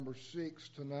Number 6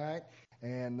 tonight,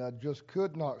 and just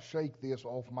could not shake this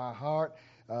off my heart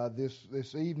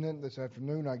this evening, this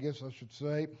afternoon, I guess I should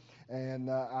say.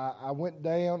 And I went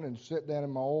down and sat down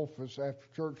in my office after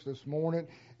church this morning,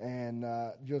 and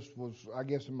just was, I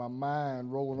guess, in my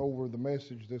mind rolling over the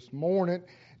message this morning,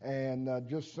 and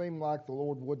just seemed like the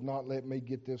Lord would not let me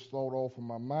get this thought off of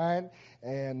my mind.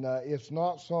 And it's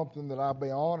not something that, I'll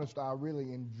be honest, I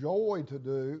really enjoy to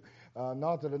do.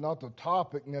 Not the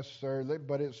topic necessarily,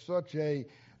 but it's such a,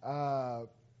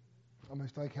 let me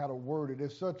think how to word it.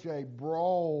 It's such a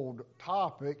broad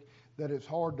topic that it's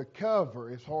hard to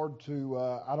cover. It's hard to,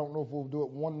 I don't know if we'll do it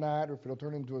one night or if it'll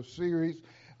turn into a series,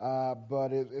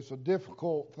 but it's a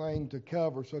difficult thing to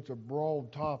cover, such a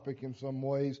broad topic in some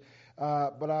ways.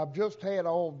 But I've just had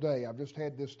all day, I've just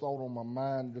had this thought on my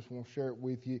mind, just want to share it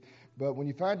with you. But when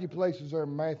you find your places there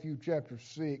in Matthew chapter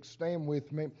 6, stand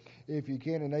with me if you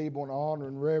can, in able and honor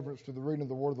and reverence to the reading of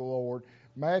the word of the Lord.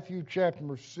 Matthew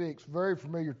chapter 6, very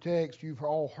familiar text, you've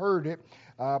all heard it,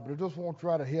 but I just want to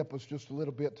try to help us just a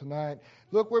little bit tonight.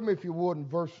 Look with me if you would in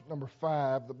verse number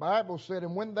 5. The Bible said,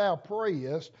 "And when thou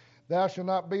prayest, thou shalt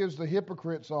not be as the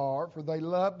hypocrites are, for they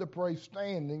love to pray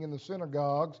standing in the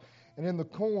synagogues and in the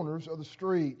corners of the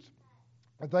streets,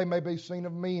 that they may be seen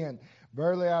of men.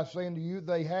 Verily I say unto you,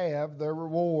 they have their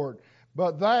reward.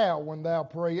 But thou, when thou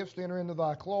prayest, enter into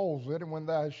thy closet, and when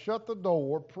thou hast shut the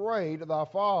door, pray to thy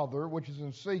Father which is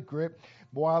in secret."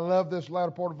 Boy, I love this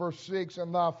latter part of verse 6.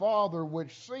 "And thy Father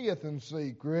which seeth in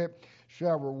secret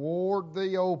shall reward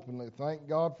thee openly." Thank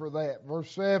God for that.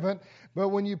 Verse 7, "But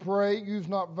when you pray, use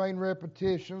not vain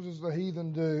repetitions as the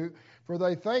heathen do, for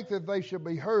they think that they shall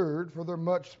be heard for their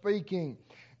much speaking.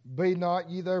 Be not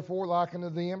ye therefore like unto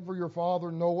them, for your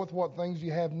Father knoweth what things ye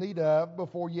have need of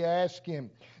before ye ask Him."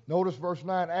 Notice verse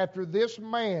 9, "After this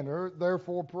manner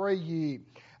therefore pray ye,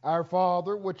 Our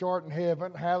Father which art in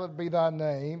heaven, hallowed be thy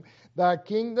name. Thy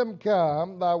kingdom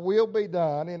come, thy will be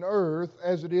done in earth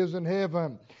as it is in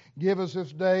heaven. Give us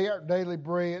this day our daily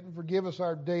bread, and forgive us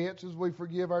our debts as we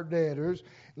forgive our debtors.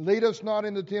 Lead us not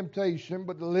into temptation,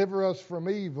 but deliver us from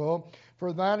evil.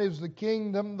 For thine is the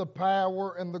kingdom, the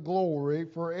power, and the glory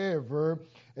forever.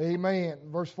 Amen."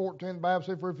 Verse 14, the Bible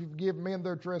says, "For if you forgive men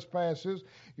their trespasses,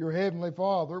 your heavenly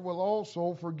Father will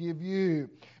also forgive you.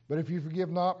 But if you forgive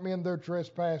not men their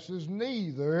trespasses,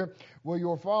 neither will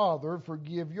your Father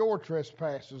forgive your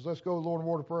trespasses." Let's go, Lord, in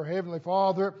word of prayer. Heavenly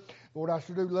Father, Lord, I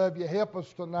sure do love you. Help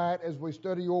us tonight as we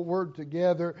study your word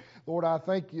together. Lord, I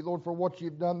thank you, Lord, for what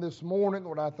you've done this morning.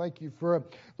 Lord, I thank you for,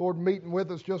 Lord, meeting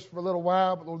with us just for a little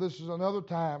while. But, Lord, this is another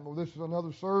time. Lord, this is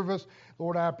another service.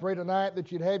 Lord, I pray tonight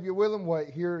that you'd have your will and way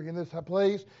here in this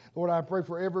place. Lord, I pray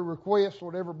for every request,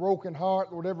 Lord, every broken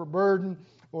heart, Lord, every burden.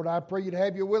 Lord, I pray you'd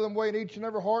have your will and way in each and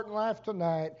every heart and life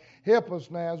tonight. Help us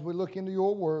now as we look into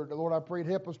your word. Lord, I pray you'd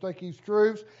help us take these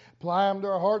truths, apply them to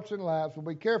our hearts and lives. We'll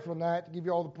be careful tonight to give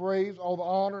you all the praise, all the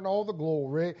honor, and all the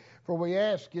glory. For we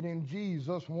ask it in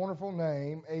Jesus' wonderful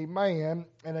name. Amen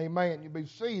and amen. You be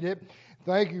seated.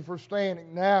 Thank you for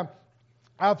standing. Now,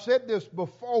 I've said this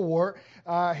before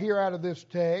here out of this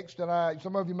text, and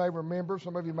some of you may remember,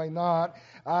 some of you may not,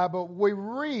 but we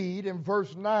read in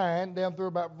verse 9 down through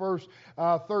about verse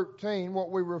 13 what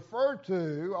we refer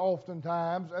to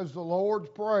oftentimes as the Lord's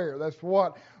Prayer. That's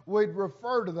what we'd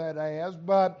refer to that as,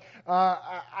 but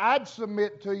I'd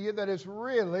submit to you that it's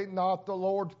really not the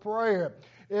Lord's Prayer.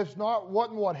 It's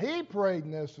wasn't what he prayed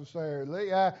necessarily,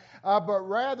 but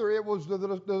rather it was it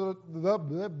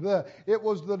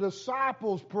was the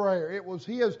disciples' prayer. It was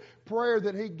his prayer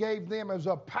that he gave them as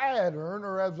a pattern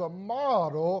or as a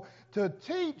model to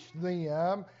teach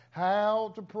them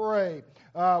how to pray.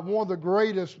 One of the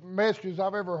greatest messages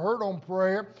I've ever heard on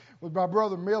prayer was by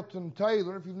Brother Milton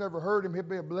Taylor. If you've never heard him, he'll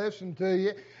be a blessing to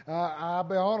you. I'll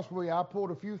be honest with you, I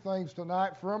pulled a few things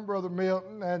tonight from Brother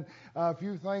Milton and a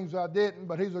few things I didn't,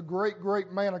 but he's a great,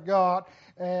 great man of God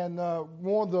and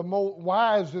one of the most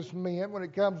wisest men when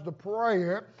it comes to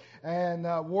prayer and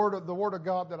the Word of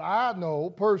God that I know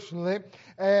personally.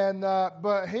 And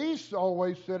but he's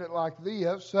always said it like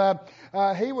this.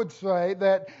 He would say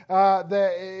that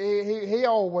he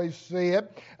always said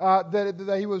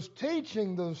that he was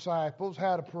teaching the disciples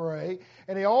how to pray,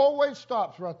 and he always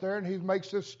stops right there and he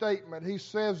makes this statement. He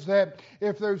says that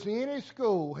if there's any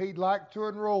school he'd like to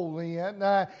enroll in,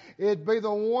 it'd be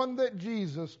the one that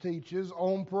Jesus teaches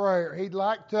on prayer. He'd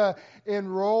like to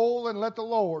enroll and let the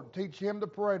Lord teach him to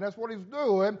pray. And That's what he's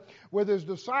doing with his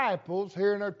disciples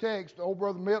here in our text. Old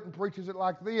Brother Milton preaches it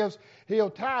like this. He'll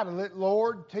title it,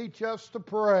 Lord, Teach Us to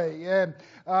Pray. And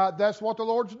that's what the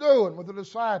Lord's doing with the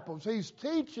disciples. He's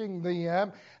teaching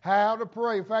them how to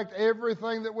pray. In fact,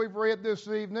 everything that we've read this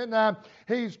evening,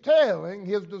 he's telling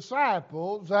his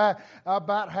disciples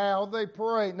about how they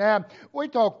pray. Now, we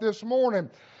talked this morning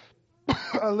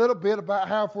a little bit about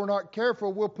how if we're not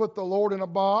careful, we'll put the Lord in a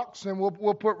box and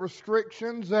we'll put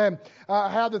restrictions, and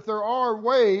how that there are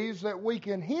ways that we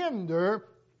can hinder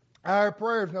our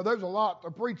prayers. Now, there's a lot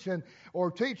of preaching or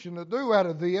teaching to do out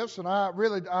of this, and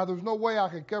there's no way I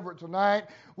could cover it tonight.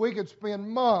 We could spend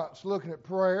months looking at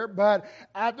prayer, but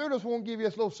I do just want to give you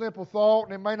this little simple thought,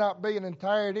 and it may not be in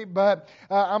entirety, but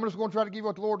I'm just going to try to give you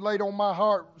what the Lord laid on my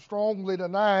heart strongly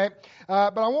tonight.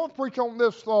 But I want to preach on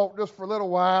this thought just for a little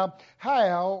while,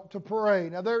 how to pray.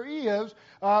 Now, there is,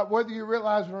 whether you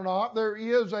realize it or not, there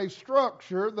is a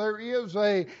structure, there is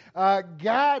a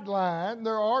guideline,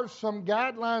 there are some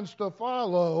guidelines to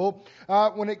follow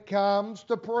when it comes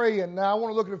to praying. Now, I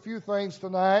want to look at a few things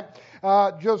tonight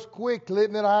just quickly,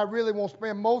 and then I really won't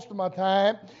spend most of my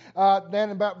time down in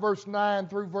about verse 9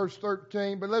 through verse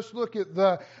 13. But let's look at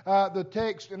the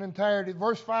text in entirety.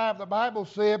 Verse 5, the Bible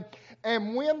said,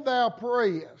 "And when thou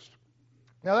prayest."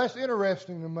 Now, that's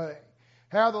interesting to me,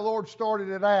 how the Lord started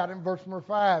it out in verse number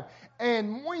 5.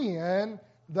 "And when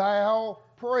thou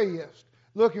prayest."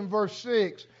 Look in verse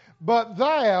 6. "But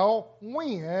thou,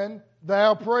 when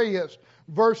thou prayest."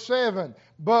 Verse 7.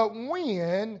 "But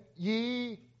when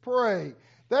ye pray."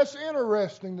 That's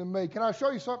interesting to me. Can I show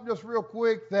you something just real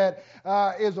quick that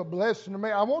is a blessing to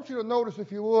me? I want you to notice, if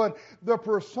you would, the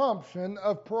presumption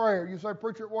of prayer. You say,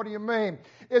 "Preacher, what do you mean?"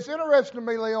 It's interesting to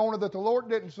me, Leona, that the Lord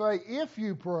didn't say, "if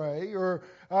you pray," or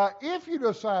 "if you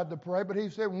decide to pray," but He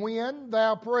said, "when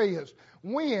thou prayest."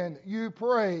 When you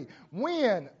pray.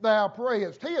 When thou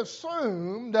prayest. He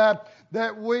assumed that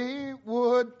we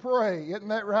would pray. Isn't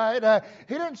that right?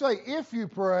 He didn't say if you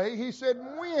pray. He said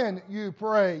when you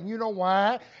pray. You know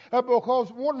why?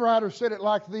 Because one writer said it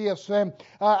like this, and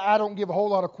I don't give a whole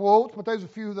lot of quotes, but there's a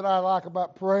few that I like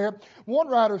about prayer. One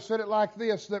writer said it like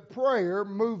this, that prayer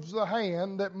moves the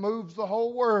hand that moves the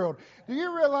whole world. Do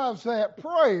you realize that?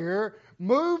 Prayer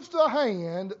moves the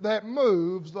hand that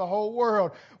moves the whole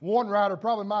world. One writer,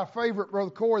 probably my favorite,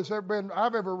 Brother Corey,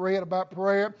 I've ever read about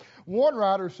prayer. One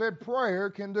writer said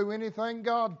prayer can do anything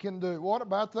God can do. What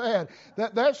about that?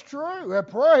 That's true.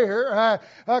 Prayer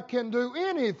can do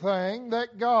anything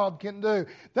that God can do.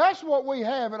 That's what we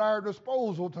have at our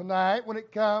disposal tonight when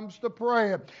it comes to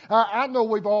prayer. I know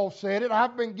we've all said it.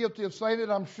 I've been guilty of saying it,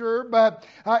 I'm sure, but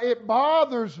it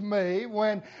bothers me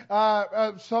when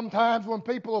sometimes when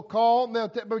people will call and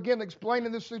they'll begin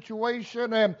explaining this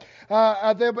situation, and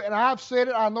I've said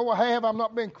it, I know I have, I'm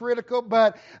not being critical,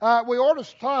 but we ought to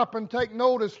stop and take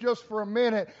notice just for a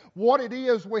minute what it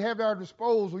is we have at our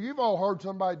disposal. You've all heard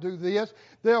somebody do this.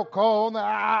 They'll call, and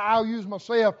I'll use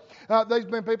myself. There's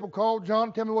been people call,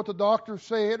 "John, tell me what the doctor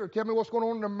said," or "tell me what's going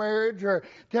on in their marriage," or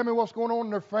 "tell me what's going on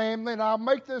in their family," and I'll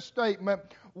make this statement,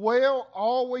 "Well,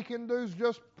 all we can do is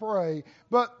just pray."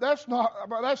 But that's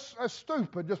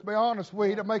stupid, just be honest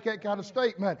with you, to make that kind of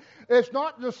statement. It's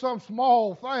not just some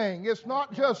small thing. It's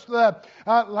not just the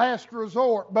last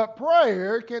resort. But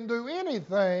prayer can do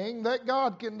anything that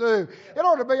God can do. It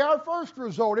ought to be our first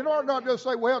resort. It ought not just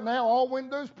say, "Well, now all we can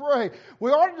do is pray."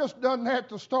 We ought to just done that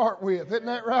to start with. Isn't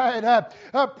that right?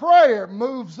 Prayer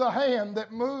moves the hand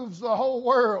that moves the whole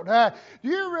world. Do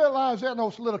you realize that? I know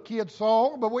it's a little kid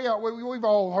song, but we've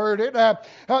all heard it.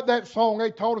 That song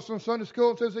they taught us in Sunday school.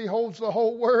 It says He holds the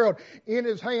whole world in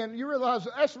His hand. You realize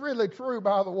that's really true,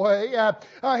 by the way.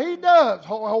 He does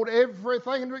hold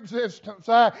everything into existence.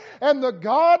 And the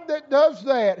God that does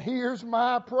that hears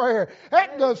my prayer.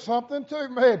 That does something to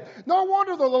me. No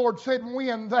wonder the Lord said,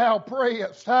 "when thou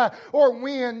prayest," or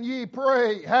 "when ye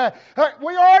pray."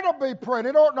 We ought to be praying.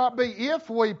 It ought not be if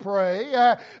we pray,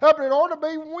 but it ought to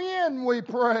be when we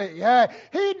pray.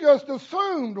 He just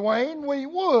assumed, Wayne, we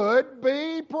would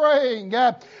be praying.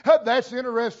 That's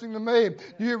interesting to me.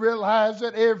 Do you realize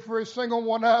that every single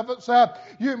one of us,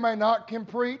 you may not can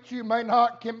preach, you may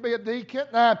not can be a deacon,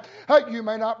 you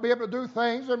may not be able to do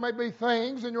things, there may be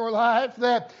things in your life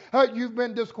that you've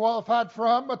been disqualified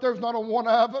from, but there's not a one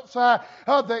of us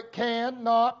that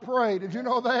cannot pray. Did you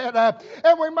know that?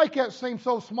 And we make that seem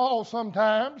so small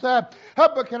sometimes, but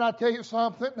can I tell you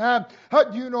something?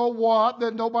 You know what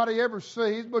that nobody ever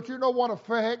sees, but you know what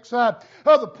affects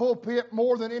of the pulpit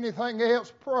more than anything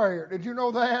else? Prayer. Did you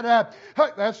know that?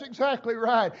 That's exactly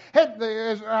right. And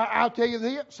I'll tell you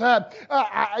this,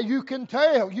 you can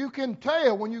tell. You can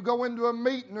tell when you go into a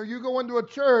meeting or you go into a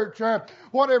church,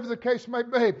 whatever the case may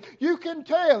be. You can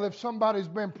tell if somebody's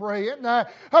been praying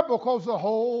because the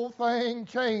whole thing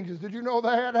changes. Did you know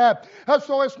that?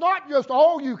 So it's not just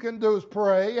all you can do is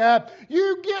pray.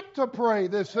 You get to pray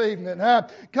this evening.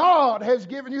 God has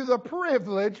given you the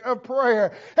privilege of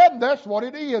prayer, and that's what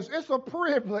it is. It's a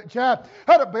privilege to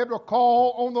be able to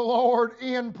call on the Lord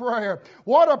in prayer.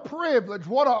 What a privilege,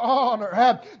 what an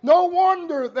honor. No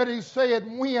wonder that he said,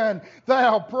 when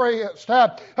thou prayest.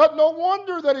 No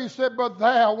wonder that he said, but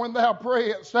thou, when thou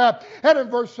prayest. And in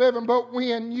verse 7, but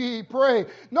when ye pray.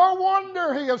 No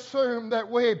wonder he assumed that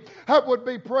we would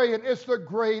be praying. It's the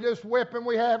greatest weapon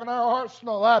we have in our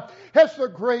arsenal. It's the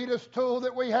greatest tool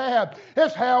that we have.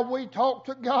 It's how we talk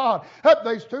to God.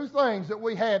 There's two things that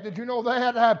we have. Did you know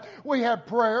that? We have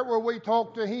prayer where we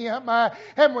talk to him,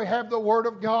 and we have the Word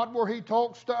of God where he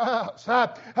talks to us.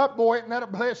 Boy, isn't that a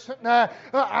blessing?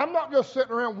 I'm not just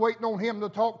sitting around waiting on him to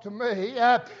talk to me,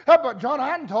 but John,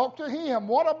 I can talk to him.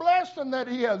 What a blessing that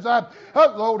is.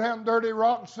 Low down, dirty,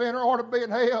 rotten sinner ought to be in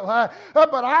hell.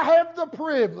 But I have the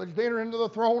privilege to enter into the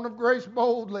throne of grace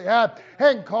boldly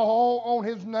and call on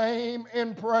his name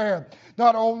in prayer.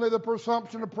 Not only the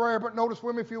presumption of prayer, but notice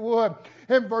with me if you would,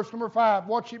 in verse number 5,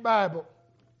 watch your Bible.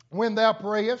 When thou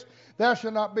prayest, thou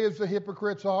shalt not be as the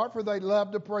hypocrites are, for they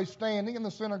love to pray standing in the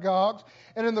synagogues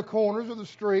and in the corners of the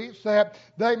streets, that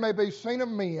they may be seen of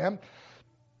men.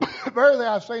 Verily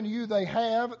I say to you, they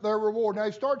have their reward. Now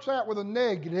he starts out with a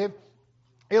negative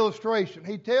illustration.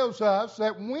 He tells us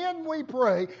that when we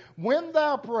pray, when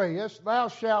thou prayest, thou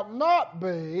shalt not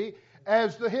be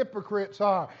as the hypocrites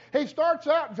are. He starts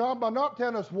out, John, by not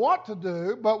telling us what to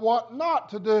do, but what not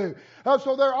to do.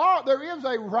 So there is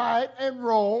a right and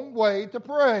wrong way to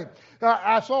pray.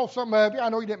 I saw some of you, I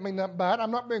know you didn't mean nothing bad,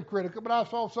 I'm not being critical, but I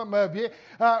saw some of you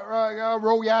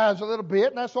roll your eyes a little bit,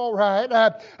 and that's all right.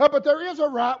 But there is a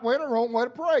right way and a wrong way to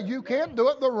pray. You can't do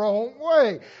it the wrong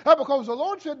way. Because the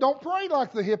Lord said, don't pray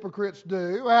like the hypocrites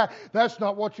do. That's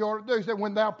not what you ought to do. He said,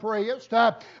 when thou prayest,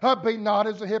 be not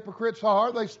as the hypocrites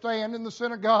are. They stand in the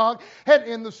synagogue and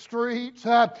in the streets.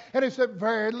 And he said,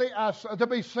 verily, to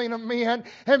be seen of men,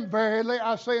 and verily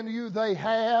I say unto you, they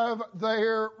have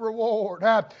their reward.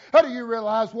 How do you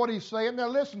realize what he's saying? Now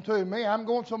listen to me, I'm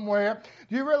going somewhere.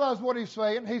 Do you realize what he's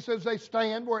saying? He says they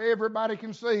stand where everybody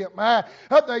can see them.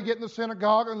 They get in the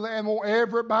synagogue and want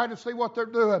everybody to see what they're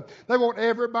doing. They want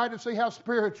everybody to see how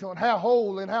spiritual and how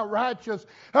holy and how righteous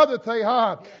that they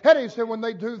are. And he said when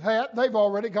they do that, they've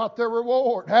already got their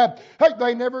reward.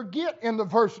 They never get into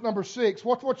verse number 6.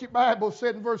 Watch what your Bible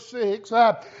said in verse 6.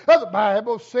 The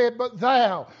Bible said, but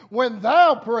thou, when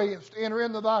thou prayest, enter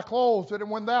into thy closet, and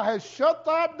when thou hast shut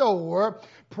thy door,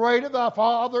 pray to thy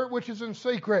Father which is in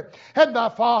secret, and thy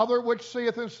Father which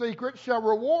seeth in secret shall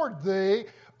reward thee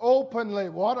openly.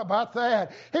 What about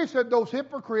that? He said those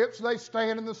hypocrites, they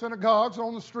stand in the synagogues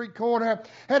on the street corner,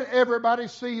 and everybody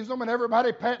sees them, and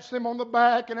everybody pats them on the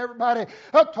back, and everybody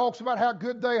talks about how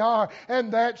good they are,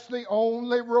 and that's the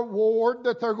only reward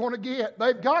that they're going to get.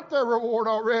 They've got their reward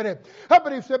already.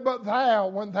 But he said, but thou,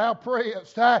 when thou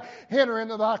prayest, enter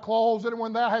into thy closet, and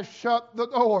when thou hast shut the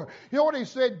door. You know what he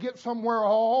said? Get somewhere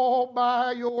all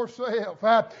by yourself,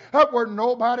 where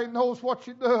nobody knows what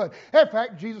you're doing. In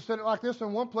fact, Jesus said it like this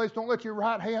in one place, don't let your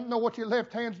right hand know what your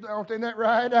left hand's doing. Isn't that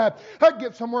right?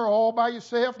 Get somewhere all by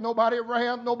yourself, nobody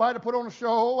around, nobody to put on a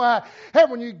show. And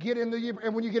when you get into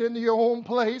your own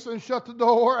place and shut the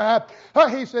door,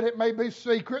 he said it may be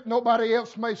secret, nobody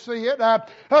else may see it.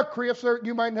 Chris,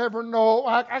 you may never know.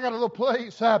 I got a little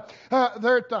place there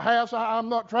at the house. I'm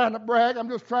not trying to brag. I'm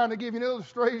just trying to give you an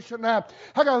illustration. I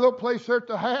got a little place there at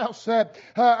the house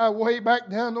way back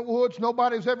down the woods.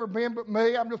 Nobody's ever been but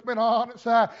me. I'm just being honest.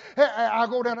 I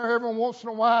go down there every once in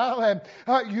a while, and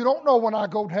you don't know when I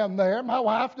go down there. My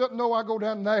wife doesn't know I go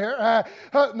down there.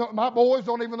 My boys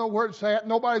don't even know where it's at.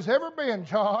 Nobody's ever been,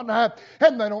 John, and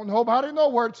nobody know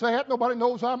where it's at. Nobody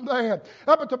knows I'm there.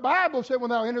 But the Bible said,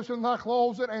 when thou enterest in thy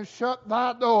closet and shut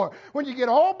thy door, when you get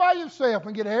all by yourself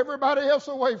and get everybody else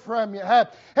away from you,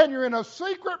 and you're in a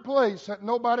secret place that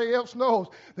nobody else knows,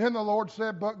 then the Lord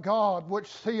said, but God which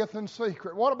seeth in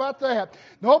secret. What about that?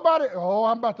 Nobody,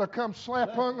 I'm about to come slap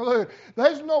hung loose. They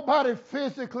Has nobody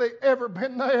physically ever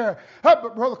been there?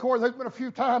 But Brother Corey, there's been a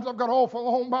few times I've got off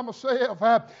alone by myself,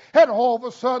 and all of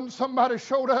a sudden somebody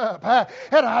showed up,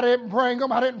 and I didn't bring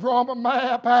them, I didn't draw them a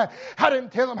map, I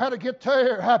didn't tell them how to get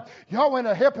there. Y'all ain't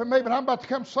helping me, but I'm about to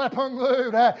come slap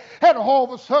unglued, and all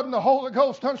of a sudden the Holy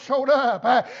Ghost done showed up,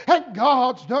 and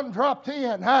God's done dropped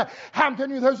in. I'm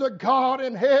telling you, there's a God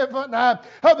in heaven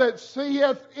that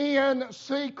seeth in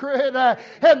secret,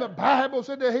 and the Bible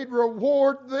said that He'd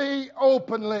reward thee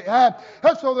openly.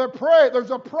 So there's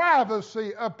a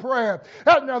privacy of prayer.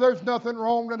 Now, there's nothing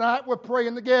wrong tonight with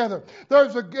praying together.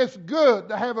 It's good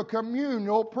to have a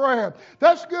communal prayer.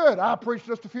 That's good. I preached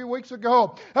just a few weeks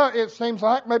ago. It seems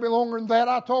like maybe longer than that.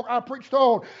 I preached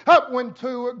on when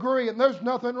two agree, and there's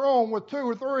nothing wrong with two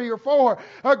or three or four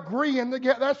agreeing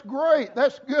together. That's great.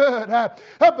 That's good.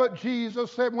 But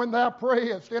Jesus said, when thou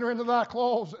prayest, enter into thy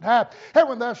closet, and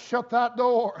when thou shut thy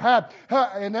door,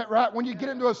 isn't that right? When you get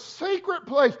into a secret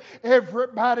place,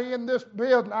 everybody in this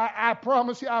building, I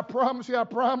promise you,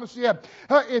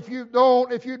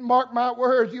 if you'd mark my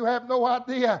words, you have no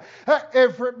idea.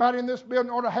 Everybody in this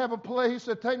building ought to have a place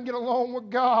that they can get along with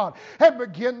God and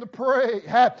begin to pray.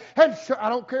 And I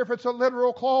don't care if it's a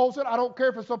literal closet. I don't care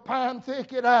if it's a pine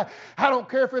thicket. I don't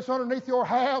care if it's underneath your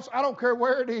house. I don't care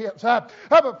where it is.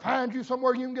 But find you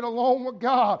somewhere you can get along with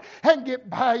God and get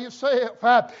by yourself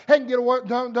and get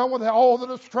done with all the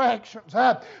distractions.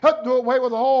 Do away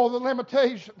with all the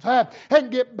limitations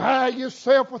and get by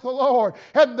yourself with the Lord.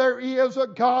 And there is a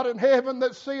God in heaven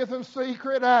that seeth in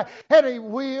secret, and He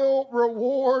will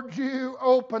reward you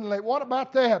openly. What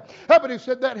about that? But He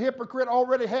said that hypocrite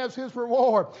already has his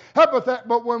reward.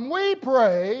 But when we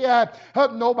pray,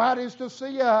 nobody's to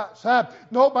see us.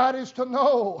 Nobody's to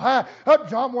know.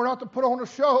 John, we're not to put on a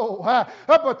show.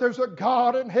 But there's a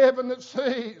God in heaven that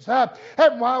sees.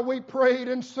 And while we prayed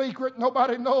in secret,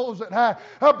 nobody knows it.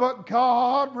 But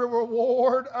God will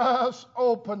reward us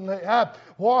openly.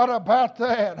 What about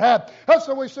that?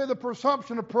 So we see the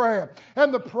presumption of prayer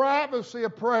and the privacy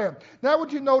of prayer. Now,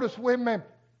 would you notice with me,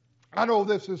 I know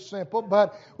this is simple,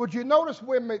 but would you notice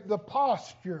with me the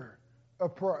posture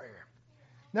of prayer?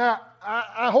 Now,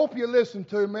 I hope you listen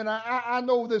to me, and I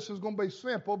know this is going to be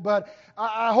simple, but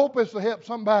I hope this will help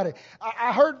somebody.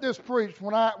 I heard this preached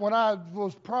when I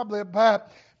was probably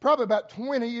about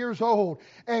 20 years old.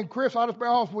 And Chris, I'll just be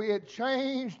honest with you, it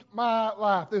changed my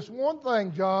life. This one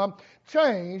thing, John,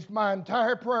 changed my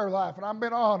entire prayer life, and I'm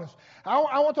being honest. I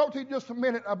want to talk to you just a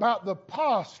minute about the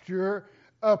posture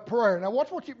of prayer. Now,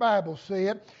 watch what your Bible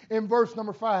said in verse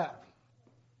number 5.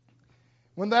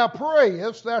 When thou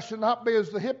prayest, thou shalt not be as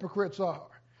the hypocrites are,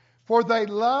 for they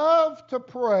love to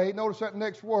pray, notice that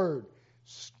next word,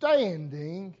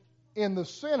 standing in the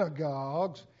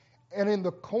synagogues and in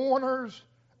the corners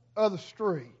of the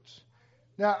streets.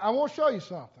 Now, I want to show you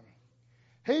something.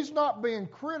 He's not being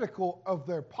critical of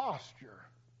their posture.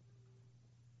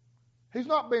 He's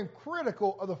not being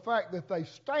critical of the fact that they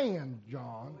stand,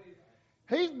 John.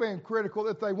 He's being critical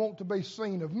that they want to be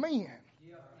seen of men.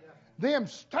 Them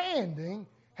standing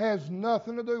has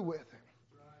nothing to do with it.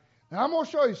 Now, I'm going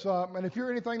to show you something, and if you're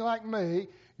anything like me,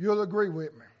 you'll agree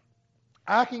with me.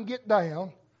 I can get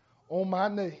down on my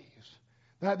knees.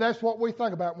 That's what we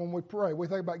think about when we pray. We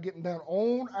think about getting down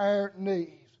on our knees.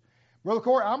 Brother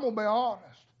Corey, I'm going to be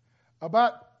honest.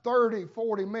 About 30,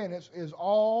 40 minutes is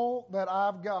all that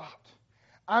I've got.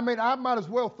 I mean, I might as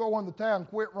well throw in the towel and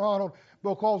quit, Ronald,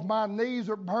 because my knees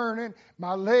are burning,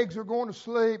 my legs are going to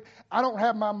sleep. I don't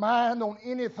have my mind on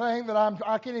anything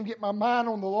I can't even get my mind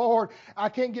on the Lord. I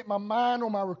can't get my mind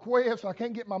on my requests. I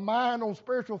can't get my mind on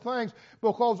spiritual things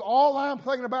because all I'm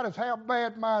thinking about is how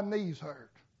bad my knees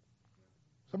hurt.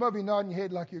 Some of you nodding your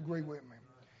head like you agree with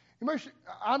me.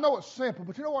 I know it's simple,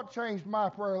 but you know what changed my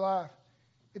prayer life?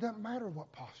 It doesn't matter what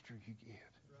posture you get.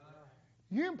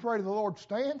 You can pray to the Lord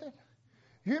standing.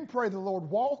 You can pray to the Lord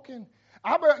walking.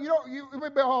 Let me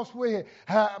be honest with you.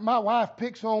 My wife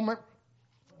picks on me.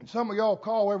 Some of y'all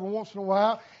call every once in a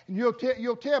while, and you'll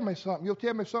tell me something. You'll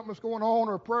tell me something that's going on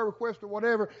or a prayer request or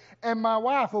whatever, and my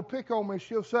wife will pick on me.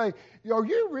 She'll say, are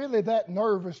you really that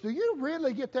nervous? Do you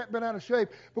really get that bent out of shape?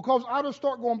 Because I just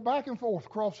start going back and forth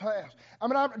across the house. I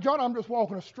mean, John, I'm just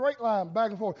walking a straight line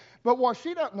back and forth. But what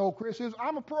she doesn't know, Chris, is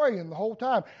I'm praying the whole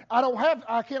time.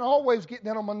 I can't always get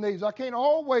down on my knees. I can't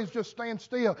always just stand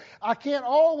still. I can't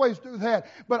always do that.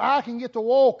 But I can get to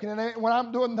walking, and when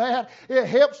I'm doing that, it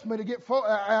helps me to get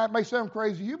it may sound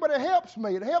crazy to you, but it helps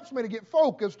me. It helps me to get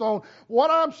focused on what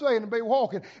I'm saying and be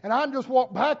walking. And I just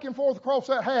walk back and forth across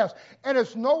that house, and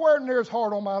it's nowhere near as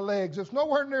hard on my legs. It's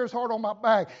nowhere near as hard on my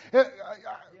back.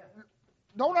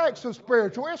 Don't act so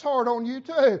spiritual. It's hard on you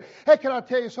too. Hey, can I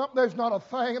tell you something? There's not a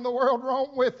thing in the world wrong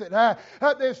with it.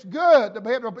 It's good to be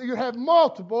able to, you have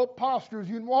multiple postures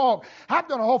you can walk. I've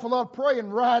done an awful lot of praying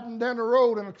riding down the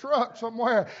road in a truck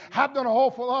somewhere. I've done an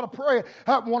awful lot of praying.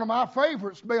 One of my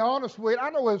favorites, to be honest with you, I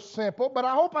know it's simple, but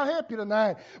I hope I help you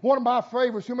tonight. One of my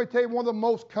favorites, let me tell you one of the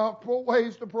most comfortable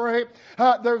ways to pray.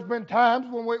 There's been times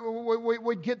when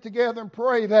we'd get together and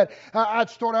pray that I'd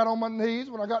start out on my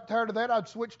knees. When I got tired of that, I'd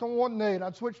switch to one knee, and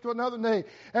I'd switch to another knee.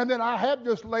 And then I had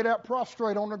just laid out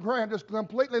prostrate on the ground, just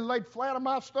completely laid flat on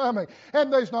my stomach.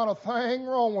 And there's not a thing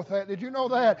wrong with that. Did you know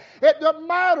that? It doesn't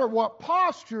matter what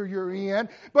posture you're in,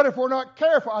 but if we're not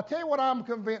careful, I'll tell you what I'm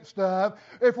convinced of.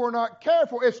 If we're not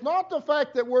careful, it's not the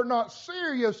fact that we're not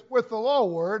serious with the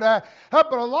Lord, but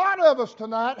a lot of us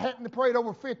tonight hadn't prayed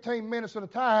over 15 minutes at a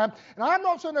time. And I'm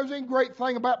not saying there's any great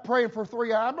thing about praying for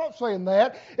 3 hours. I'm not saying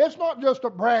that. It's not just to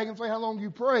brag and say how long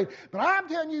you prayed. But I'm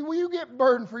telling you, when you get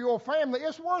burdened for your family,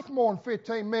 it's worth more than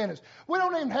 15 minutes. We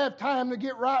don't even have time to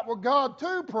get right with God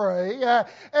to pray.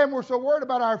 And we're so worried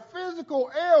about our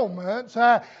physical ailments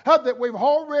that we've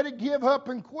already give up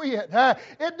and quit.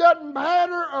 It doesn't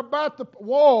matter about the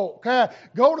walk.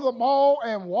 Go to the mall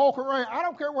and walk around. I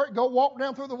don't care where. Go walk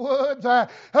down through the woods.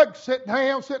 Sit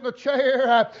down, sit in a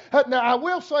chair. Now, I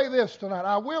will say this tonight.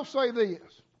 I will say this.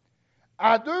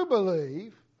 I do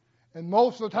believe, and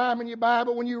most of the time in your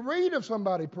Bible, when you read of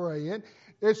somebody praying,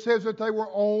 it says that they were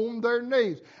on their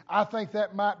knees. I think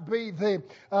that might be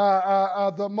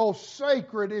the most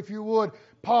sacred, if you would,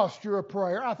 posture of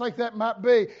prayer. I think that might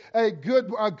be a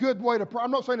good way to pray.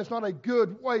 I'm not saying it's not a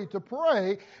good way to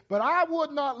pray, but I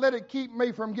would not let it keep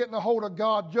me from getting a hold of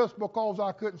God just because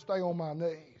I couldn't stay on my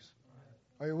knees.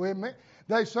 Are you with me?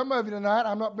 There's some of you tonight,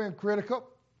 I'm not being critical.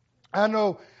 I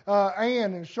know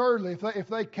Ann and Shirley, if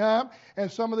they come, and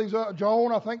some of these,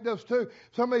 Joan, I think does too,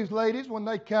 some of these ladies, when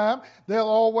they come, they'll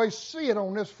always sit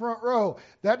on this front row.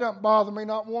 That doesn't bother me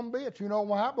not one bit. You know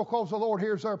why? Because the Lord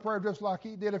hears their prayer just like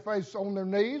He did if they're on their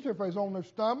knees, or if they're on their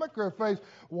stomach, or if they're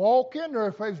walking, or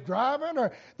if they're driving,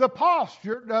 or the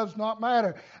posture does not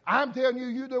matter. I'm telling you,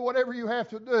 you do whatever you have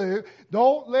to do.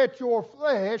 Don't let your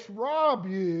flesh rob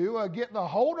you of getting a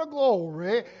hold of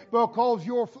glory, because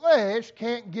your flesh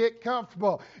can't get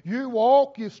comfortable. You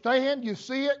walk, you stand, you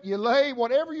sit, you lay,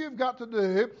 whatever you've got to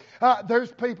do.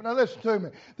 There's people, now listen to me.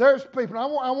 There's people,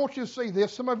 I want you to see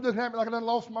this. Some of you looking at me like I done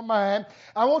lost my mind.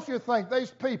 I want you to think,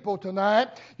 there's people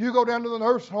tonight, you go down to the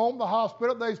nurse home, the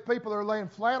hospital, there's people that are laying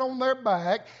flat on their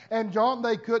back, and John,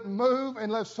 they couldn't move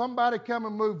unless somebody come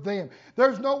and move them.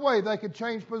 There's no way they could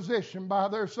change position by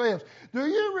themselves. Do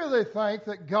you really think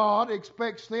that God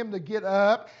expects them to get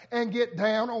up and get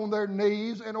down on their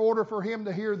knees in order for Him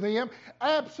to hear them?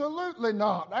 Absolutely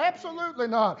not. Absolutely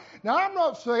not. Now, I'm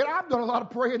not saying, I've done a lot of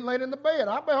praying laying in the bed.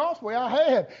 I'll be honest with you, I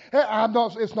have.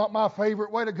 It's not my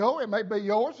favorite way to go. It may be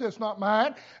yours. It's not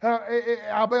mine.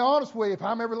 I'll be honest with you. If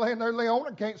I'm ever laying there laying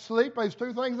and can't sleep, there's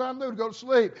two things I can do to go to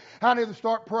sleep. I can either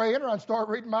start praying or I can start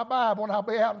reading my Bible, and I'll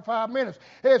be out in 5 minutes.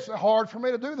 It's hard for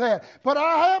me to do that. But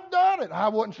I have done it. I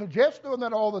wouldn't suggest doing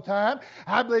that all the time.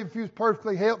 I believe if you're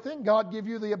perfectly healthy and God give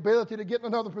you the ability to get in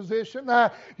another position,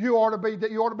 you ought to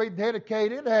be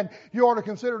dedicated, and you ought to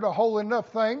consider it a holy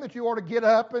enough thing that you ought to get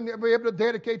up and be able to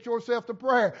dedicate yourself to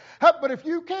prayer. But if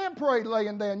you can pray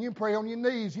laying down, you can pray on your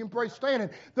knees, you can pray standing.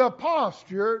 The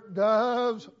posture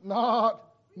does not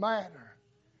matter.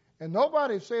 And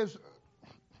nobody says,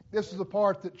 this is the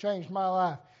part that changed my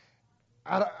life.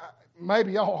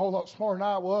 Maybe y'all a whole lot smarter than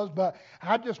I was, but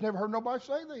I just never heard nobody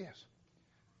say this.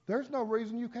 There's no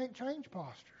reason you can't change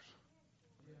postures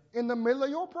in the middle of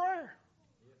your prayer.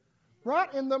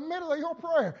 Right in the middle of your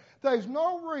prayer. There's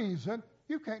no reason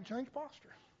you can't change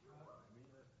posture.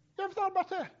 You ever thought about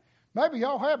that? Maybe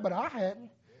y'all have, but I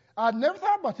hadn't. I'd never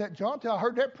thought about that, John, until I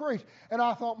heard that preached. And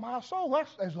I thought, my soul,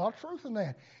 there's a lot of truth in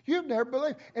that. You've never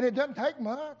believed. And it doesn't take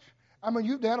much. I mean,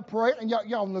 you've down to pray, and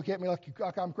y'all look at me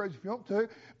like I'm crazy if you want to,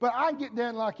 but I can get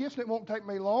down like this, and it won't take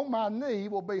me long. My knee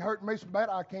will be hurting me so bad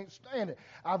I can't stand it.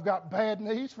 I've got bad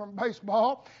knees from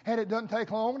baseball, and it doesn't take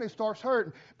long, and it starts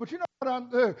hurting. But you know what I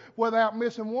do? Without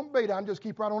missing one beat, I can just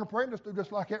keep right on the prayer and just do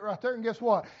just like that right there, and guess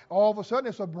what? All of a sudden,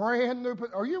 it's a brand new.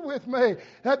 Are you with me?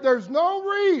 That there's no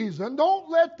reason. Don't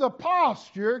let the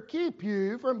posture keep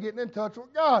you from getting in touch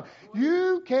with God.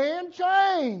 You can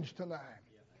change tonight.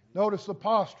 Notice the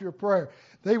posture of prayer.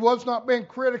 He was not being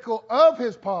critical of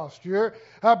his posture,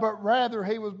 but rather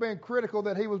he was being critical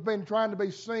that he was being trying to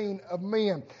be seen of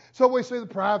men. So we see the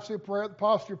privacy of prayer, the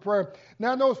posture of prayer.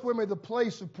 Now notice with me the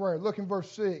place of prayer. Look in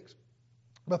verse 6.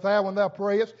 But thou, when thou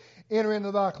prayest, enter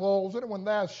into thy closet, and when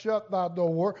thou hast shut thy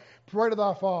door, pray to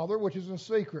thy Father, which is in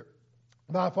secret.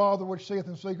 Thy Father which seeth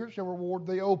in secret shall reward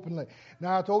thee openly.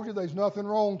 Now I told you there's nothing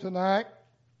wrong tonight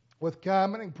with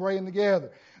coming and praying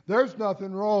together. There's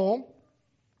nothing wrong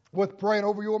with praying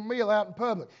over your meal out in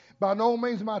public. By no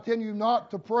means am I telling you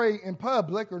not to pray in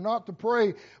public or not to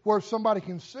pray where somebody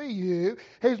can see you.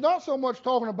 He's not so much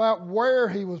talking about where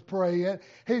he was praying.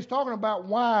 He's talking about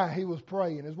why he was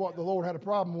praying is what the Lord had a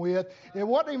problem with. It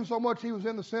wasn't even so much he was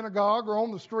in the synagogue or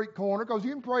on the street corner, because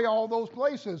you can pray all those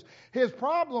places. His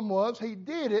problem was he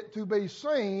did it to be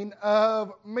seen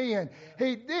of men.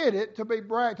 He did it to be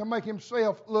bright, to make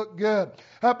himself look good.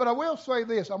 But I will say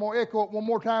this. I'm going to echo it one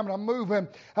more time and I'm moving.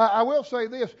 I will say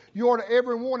this. You ought to,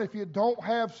 everyone, if you don't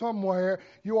have somewhere,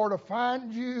 you ought to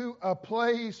find you a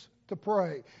place to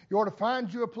pray. You ought to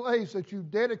find you a place that you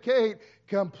dedicate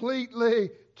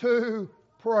completely to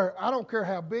prayer. I don't care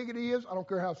how big it is. I don't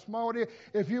care how small it is.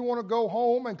 If you want to go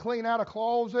home and clean out a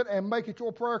closet and make it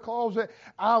your prayer closet,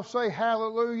 I'll say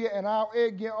hallelujah and I'll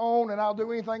egg you on and I'll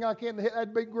do anything I can to hit.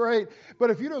 That'd be great.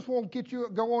 But if you just want to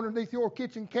go underneath your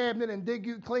kitchen cabinet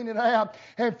and clean it out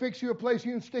and fix you a place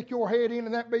you can stick your head in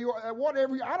and that be your,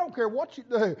 whatever. I don't care what you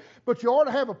do, but you ought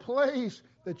to have a place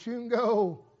that you can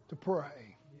go to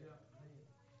pray.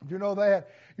 Do you know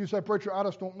that? You say, preacher, I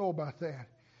just don't know about that.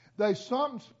 There's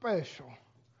something special.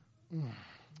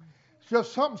 It's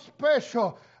just something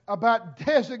special about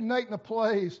designating a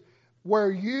place where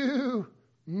you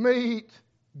meet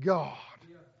God.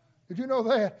 Did you know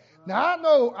that? Now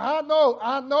I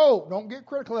know. Don't get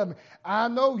critical of me. I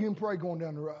know you can pray going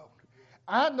down the road.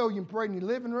 I know you can pray in your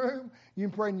living room, you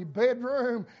can pray in your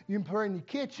bedroom, you can pray in your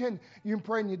kitchen, you can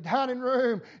pray in your dining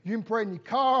room, you can pray in your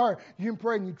car, you can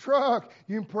pray in your truck,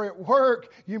 you can pray at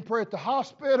work, you can pray at the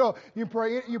hospital, you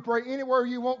pray anywhere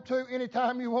you want to,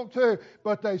 anytime you want to.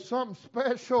 But there's something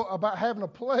special about having a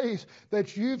place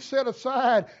that you've set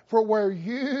aside for where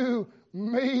you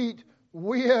meet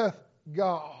with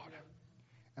God.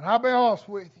 And I'll be honest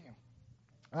with you,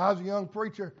 I was a young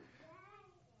preacher.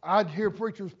 I'd hear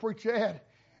preachers preach that.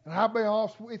 And I'll be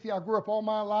honest with you, I grew up all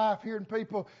my life hearing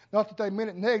people, not that they meant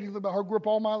it negatively, but I grew up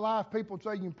all my life, people would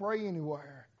say you can pray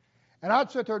anywhere. And I'd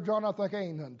sit there, John, I think,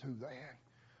 ain't nothing to that.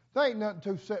 There ain't nothing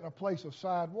to setting a place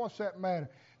aside. What's that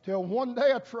matter? Till one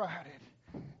day I tried it.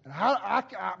 And I'll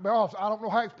be honest, I don't know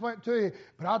how to explain it to you,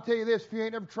 but I'll tell you this, if you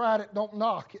ain't ever tried it, don't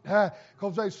knock it.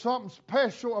 Because there's something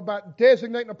special about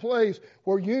designating a place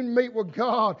where you can meet with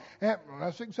God. And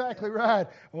that's exactly right.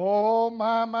 Oh,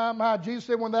 my. Jesus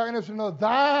said, when thou enterest into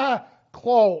thy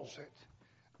closet,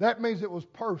 that means it was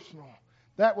personal.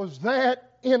 That was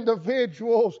that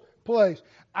individual's place.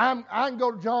 I can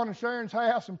go to John and Sharon's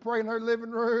house and pray in their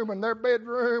living room and their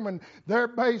bedroom and their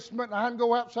basement. And I can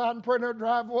go outside and pray in their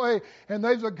driveway. And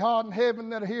there's a God in heaven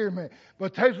that'll hear me.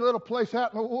 But there's a little place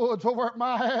out in the woods over at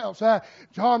my house.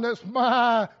 John, that's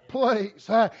my place.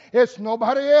 It's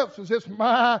nobody else's. It's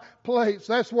my place.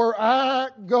 That's where I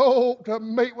go to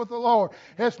meet with the Lord.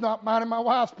 It's not mine and my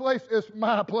wife's place. It's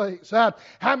my place.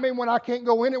 I mean, when I can't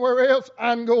go anywhere else,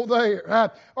 I can go there.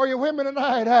 Are you with me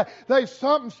tonight? There's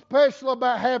something special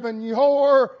about having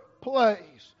your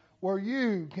place where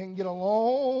you can get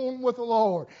alone with the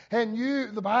Lord. And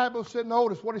the Bible said,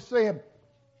 notice what it said,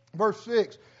 verse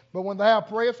 6. But when thou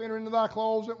prayest, enter into thy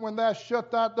closet. When thou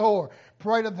shut thy door,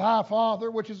 pray to thy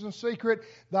Father which is in secret.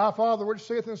 Thy Father which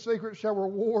seeth in secret shall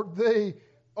reward thee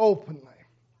openly.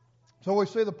 So we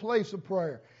see the place of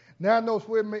prayer. Now notice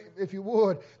with me, if you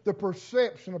would, the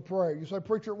perception of prayer. You say,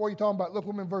 preacher, what are you talking about? Look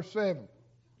with me in verse 7.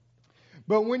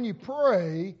 But when you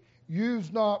pray,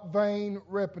 use not vain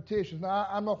repetitions. Now,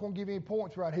 I'm not going to give you any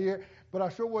points right here, but I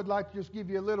sure would like to just give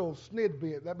you a little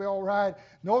snidbit. That'd be all right.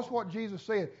 Notice what Jesus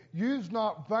said. Use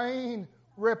not vain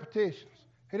repetitions.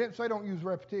 He didn't say don't use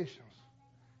repetitions.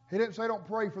 He didn't say don't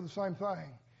pray for the same thing.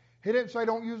 He didn't say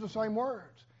don't use the same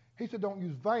words. He said don't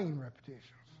use vain repetitions.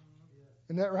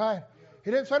 Isn't that right?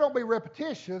 He didn't say don't be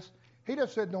repetitious. He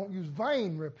just said don't use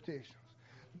vain repetitions.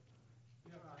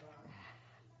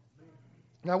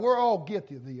 Now, we're all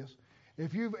guilty of this.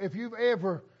 If you've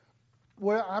ever,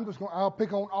 well, I'll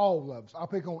pick on all of us. I'll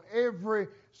pick on every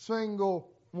single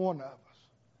one of us.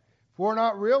 If we're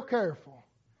not real careful,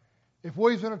 if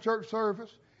we was in a church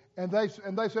service and they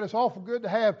said it's awful good to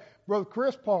have Brother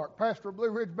Chris Park, pastor of Blue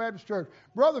Ridge Baptist Church.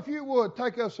 Brother, if you would,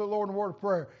 take us to the Lord in a word of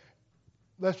prayer.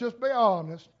 Let's just be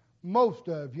honest. Most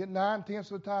of you, 9/10 of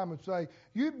the time, would say,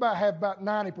 you'd have about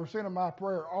 90% of my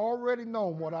prayer already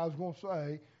known what I was going to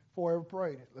say before I ever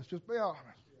prayed it. Let's just be honest.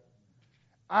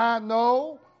 I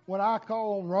know when I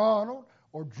call on Ronald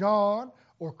or John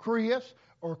or Chris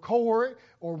or Corey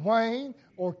or Wayne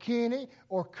or Kenny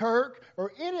or Kirk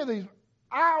or any of these,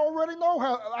 I already know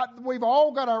how. We've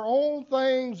all got our own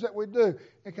things that we do.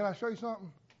 And can I show you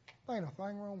something? There ain't a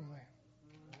thing wrong with that.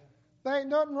 There ain't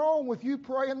nothing wrong with you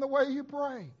praying the way you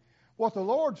pray. What the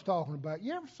Lord's talking about.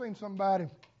 You ever seen somebody,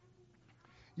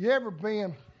 you ever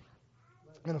been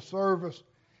in a service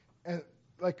and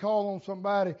they call on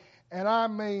somebody, and I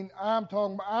mean, I'm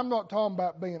not talking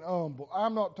about being humble.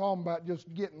 I'm not talking about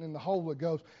just getting in the Holy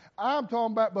Ghost. I'm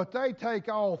talking about, but they take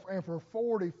off, and for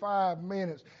 45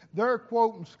 minutes, they're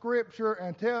quoting Scripture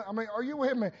and are you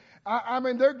with me? I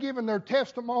mean, they're giving their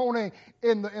testimony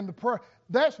in the prayer.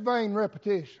 That's vain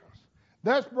repetitions.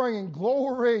 That's bringing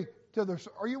glory to their.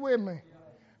 Are you with me?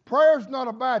 Prayer's not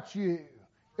about you.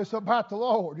 It's about the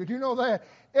Lord. Did you know that?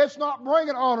 It's not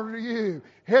bringing honor to you.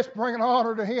 It's bringing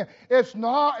honor to Him. It's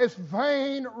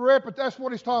vain repetition. That's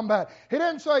what He's talking about. He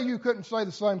didn't say you couldn't say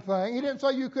the same thing. He didn't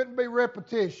say you couldn't be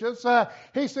repetitious.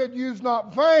 He said use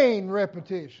not vain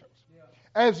repetitions,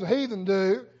 as the heathen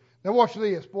do. Now watch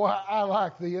this. Boy, I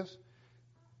like this.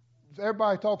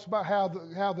 Everybody talks about how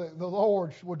the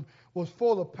Lord was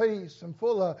full of peace and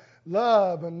full of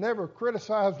love and never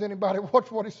criticized anybody. Watch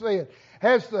what He said.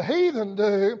 As the heathen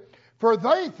do, for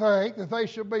they think that they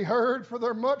shall be heard for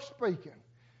their much speaking.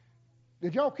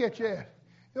 Did y'all catch that?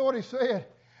 You know what He said?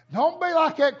 Don't be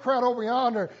like that crowd over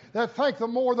yonder that think the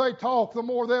more they talk, the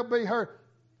more they'll be heard.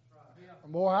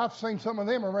 Boy, I've seen some of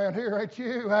them around here, ain't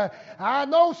you? I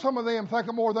know some of them think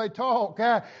the more they talk,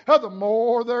 the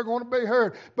more they're going to be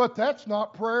heard. But that's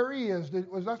not prayer is.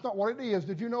 That's not what it is.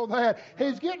 Did you know that?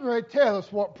 He's getting ready to tell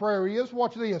us what prayer is.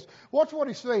 Watch this. Watch what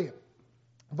He said.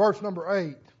 Verse number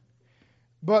 8.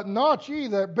 But not ye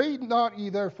that be not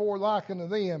ye therefore like unto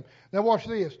them. Now watch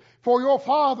this. For your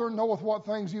Father knoweth what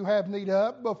things you have need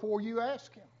of before you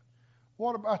ask Him.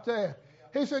 What about that?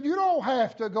 He said, you don't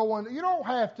have to go in, you don't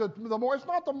have to, it's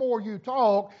not the more you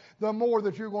talk, the more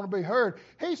that you're going to be heard.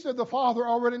 He said the Father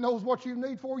already knows what you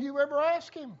need before you ever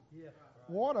ask Him. Yeah.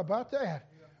 What about that?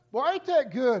 Well, ain't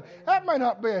that good? That may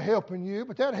not be a helping you,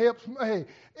 but that helps me.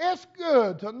 It's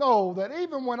good to know that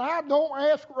even when I don't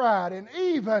ask right, and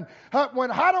even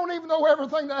when I don't even know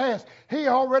everything to ask, He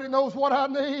already knows what I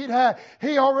need.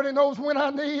 He already knows when I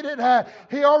need it.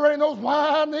 He already knows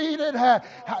why I need it.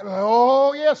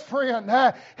 Oh, yes, friend.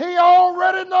 He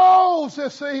already knows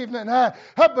this evening,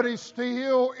 but He's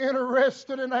still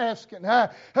interested in asking.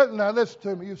 Now, listen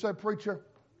to me. You say, preacher,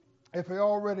 if He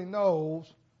already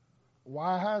knows,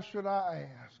 why should I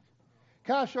ask?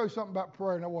 Can I show you something about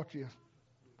prayer? Now watch this.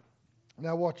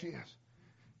 Now watch this.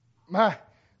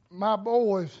 My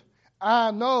boys, I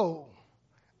know.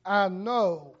 I've been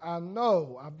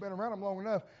around them long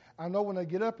enough. I know when they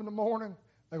get up in the morning,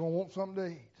 they're going to want something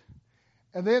to eat.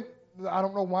 And then, I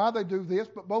don't know why they do this,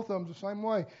 but both of them the same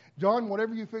way. John,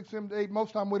 whatever you fix them to eat, most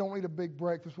of the time we don't eat a big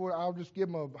breakfast. I'll just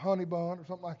give them a honey bun or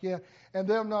something like that. And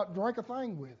they'll not drink a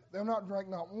thing with it. They'll not drink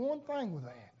not one thing with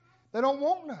that. They don't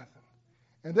want nothing.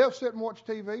 And they'll sit and watch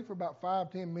TV for about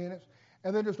 5-10 minutes,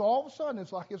 and then just all of a sudden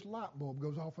it's like this light bulb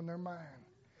goes off in their mind.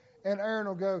 And Aaron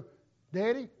will go,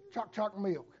 Daddy, chock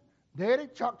milk. Daddy,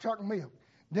 chock milk.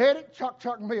 Daddy,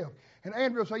 chock milk. And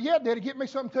Andrew will say, yeah, Daddy, get me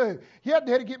some too. Yeah,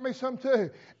 Daddy, get me some too.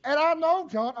 And I know,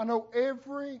 John,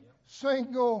 every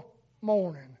single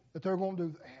morning that they're going to do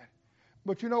that.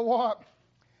 But you know what?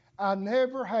 I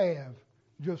never have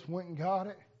just went and got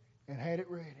it and had it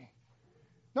ready.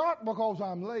 Not because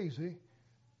I'm lazy,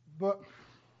 but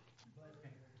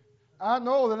I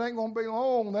know that it ain't going to be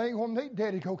long. They ain't going to need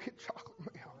Daddy to go get chocolate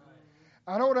milk.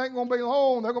 I know it ain't going to be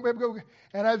long. They're going to be able to go get,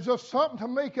 and there's just something to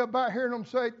me about hearing them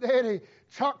say, Daddy,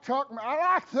 chock.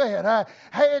 I like that.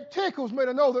 Hey, it tickles me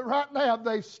to know that right now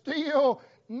they still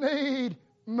need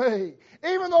me.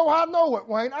 Even though I know it,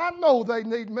 Wayne, I know they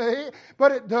need me,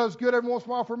 but it does good every once in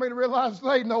a while for me to realize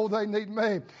they know they need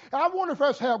me. I wonder if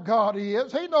that's how God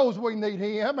is. He knows we need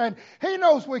Him, and He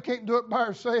knows we can't do it by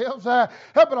ourselves. But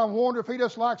I wonder if He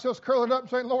just likes us curling up and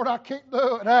saying, Lord, I can't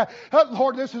do it.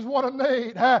 Lord, this is what I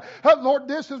need. Lord,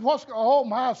 this is what's, oh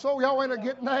my soul, y'all ain't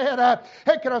getting that.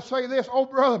 Hey, can I say this? Oh,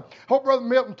 brother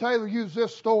Milton Taylor used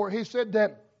this story. He said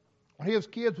that when his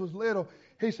kids was little,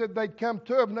 he said they'd come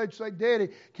to him and they'd say, Daddy,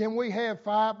 can we have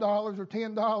 $5 or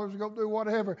 $10 to go do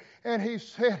whatever? And he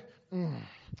said,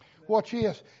 watch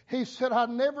this. He said, I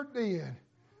never did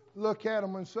look at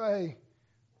them and say,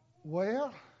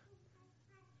 well,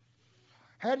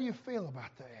 how do you feel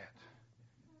about that?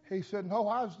 He said, no,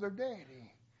 I was their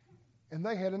daddy, and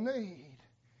they had a need.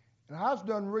 And I was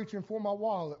done reaching for my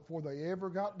wallet before they ever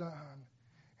got done.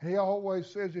 And he always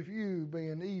says, if you,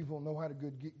 being evil, know how to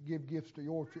give gifts to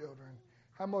your children,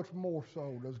 how much more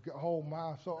so does oh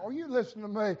my soul? Are you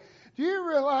listening to me? Do you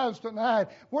realize tonight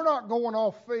we're not going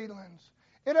off feelings?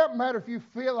 It doesn't matter if you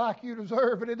feel like you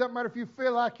deserve it. It doesn't matter if you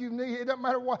feel like you need it. It doesn't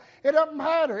matter what. It doesn't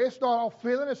matter. It's not all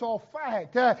feeling. It's all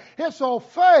fact. It's all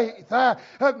faith. Now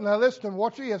listen to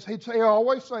what he is. He'd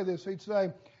always say this. He'd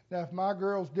say, now if my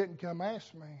girls didn't come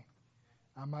ask me,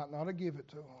 I might not have given it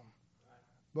to them.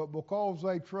 But because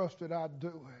they trusted I'd do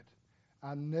it,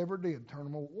 I never did turn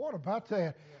them over. What about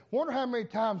that? Wonder how many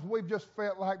times we've just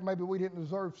felt like maybe we didn't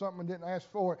deserve something and didn't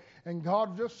ask for it, and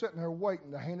God's just sitting there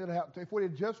waiting to hand it out. If we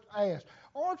had just asked,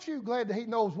 aren't you glad that He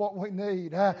knows what we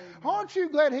need? Aren't you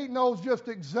glad He knows just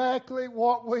exactly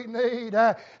what we need?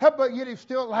 But yet He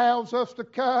still allows us to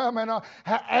come and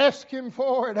ask Him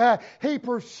for it. He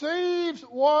perceives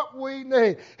what we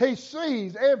need. He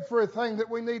sees everything that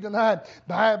we need tonight.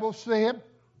 The Bible said,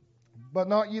 but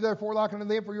not ye therefore like unto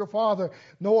them, for your Father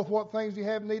knoweth what things ye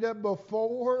have need of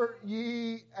before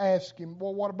ye ask Him.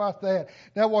 Well, what about that?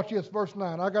 Now watch this, verse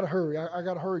 9. I got to hurry. I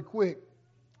got to hurry quick.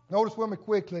 Notice with me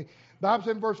quickly. The Bible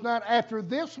says in verse 9, after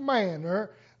this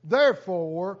manner,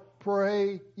 therefore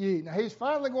pray ye. Now He's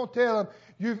finally going to tell them.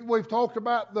 We've talked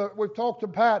about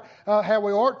how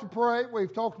we ought to pray.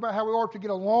 We've talked about how we ought to get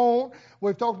along.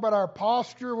 We've talked about our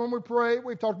posture when we pray.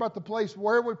 We've talked about the place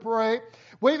where we pray.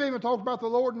 We've even talked about the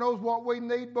Lord knows what we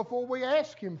need before we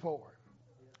ask Him for it.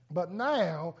 But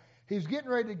now He's getting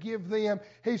ready to give them.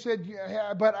 He said,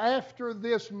 but after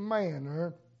this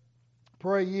manner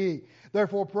pray ye.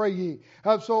 Therefore pray ye.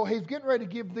 So He's getting ready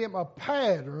to give them a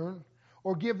pattern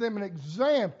or give them an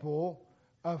example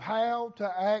of how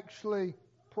to actually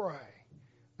pray.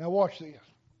 Now watch this.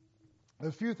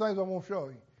 There's a few things I want to show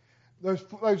you.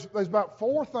 There's about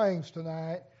 4 things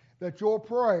tonight that your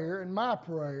prayer and my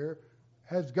prayer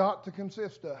has got to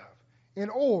consist of in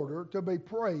order to be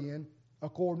praying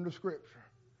according to Scripture.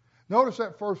 Notice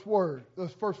that first word,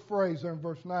 this first phrase there in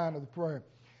verse 9 of the prayer.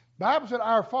 The Bible said,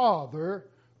 our Father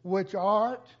which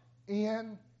art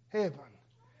in heaven.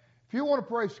 If you want to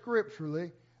pray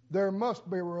scripturally, there must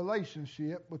be a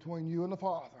relationship between you and the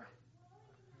Father.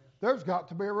 There's got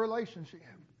to be a relationship.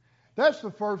 That's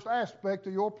the first aspect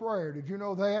of your prayer. Did you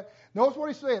know that? Notice what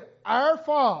He said. Our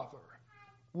Father,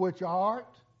 which art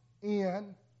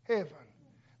in heaven.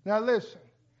 Now listen.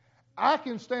 I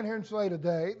can stand here and say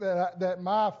today that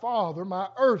my father, my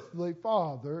earthly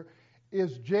father,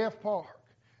 is Jeff Park.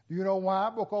 Do you know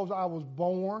why? Because I was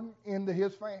born into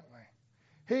his family.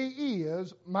 He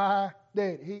is my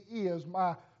daddy. He is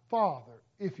my father,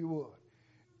 if you would.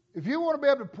 If you want to be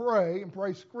able to pray and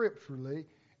pray scripturally,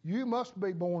 you must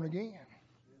be born again.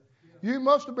 You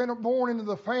must have been born into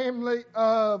the family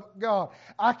of God.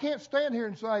 I can't stand here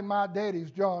and say my daddy's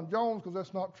John Jones because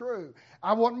that's not true.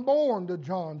 I wasn't born to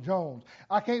John Jones.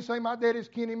 I can't say my daddy's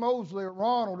Kenny Mosley or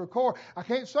Ronald or Cor. I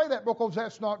can't say that because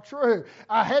that's not true.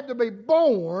 I had to be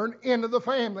born into the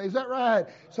family. Is that right?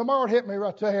 Somebody would hit me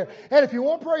right there. And if you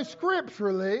want to pray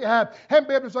scripturally and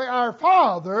be able to say, our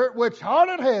Father, which art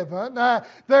in heaven,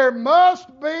 there must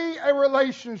be a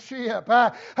relationship.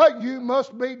 You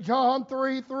must be John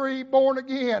 3:3 born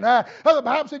again. The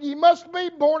Bible said you must be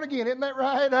born again. Isn't that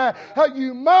right?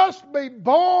 You must be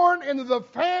born into the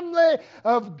family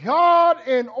of God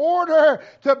in order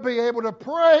to be able to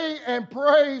pray and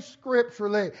pray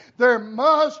scripturally. There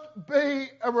must be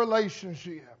a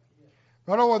relationship.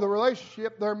 Right on with the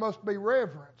relationship, there must be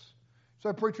reverence.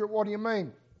 So, preacher, what do you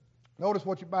mean? Notice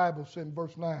what your Bible said in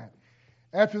verse 9.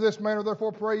 After this manner,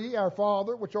 therefore, pray ye, our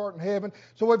Father, which art in heaven.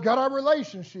 So we've got our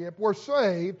relationship. We're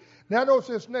saved. Now notice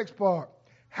this next part.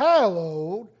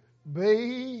 Hallowed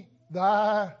be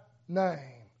thy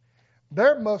name.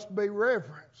 There must be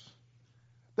reverence.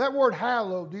 That word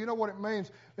hallowed, do you know what it means?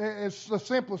 It's the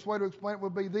simplest way to explain it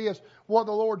would be this. What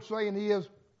the Lord's saying is,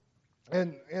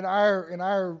 and in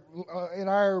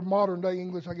our modern day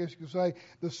English, I guess you could say,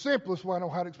 the simplest way I know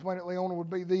how to explain it, Leona, would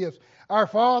be this. Our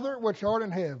Father, which art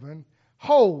in heaven,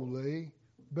 holy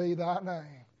be thy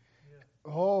name. Yeah.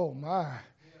 Oh my.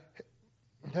 Yeah.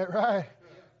 Is that right?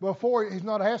 Yeah. Before, he's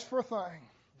not asked for a thing.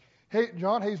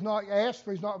 He's not asked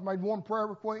for, he's not made one prayer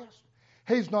request.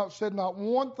 He's not said not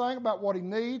one thing about what he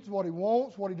needs, what he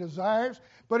wants, what he desires.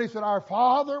 But he said, our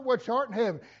Father which art in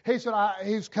heaven. He said,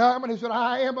 he's come and he said,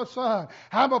 I am a son.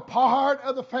 I'm a part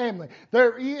of the family.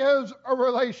 There is a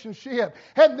relationship.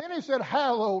 And then he said,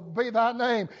 hallowed be thy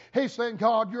name. He said,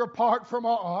 God, you're apart from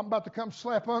all. Oh, I'm about to come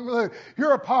slap Unglue.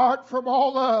 You're apart from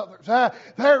all others.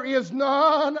 There is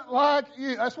none like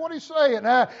you. That's what he's saying.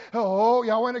 Oh,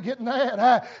 y'all ain't getting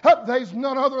that. There's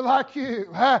none other like you.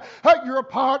 You're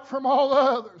apart from all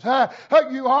others.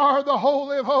 You are the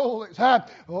Holy of Holies.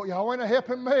 Oh, y'all ain't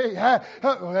helping me.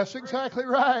 Well, that's exactly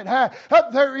right.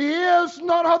 There is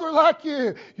none other like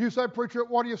you. You say, preacher,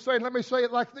 what are you saying? Let me say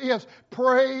it like this.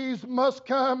 Praise must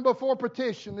come before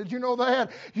petition. Did you know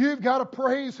that? You've got to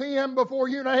praise Him before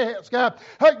you ask.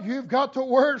 You've got to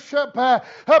worship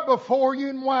before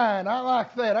you whine. I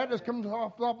like that. That just comes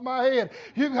off my head.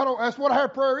 You've got to, that's what our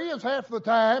prayer is half the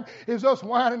time, is us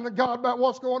whining to God about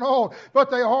what's going on.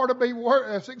 But they ought to be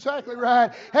that's exactly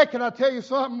right. Hey, can I tell you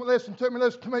something? Listen to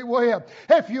me well.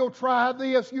 If you'll try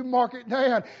this, you mark it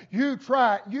down. You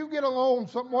try it. You get alone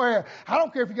somewhere. I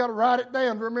don't care if you got to write it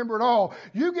down to remember it all.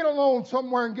 You get alone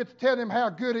somewhere and get to tell Him how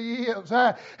good He is.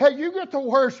 Hey, you get to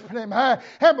worship Him.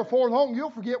 And before long,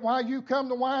 you'll forget why you come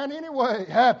to whine anyway.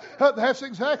 That's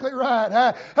exactly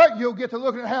right. You'll get to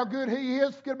looking at how good He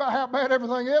is, forget about how bad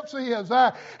everything else is.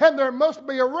 And there must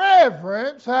be a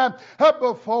reverence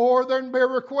before there can be a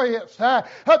request.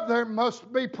 There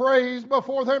must be praise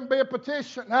before there can be a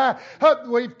petition.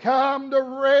 We've come to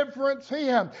reverence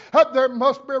Him. There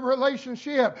must be a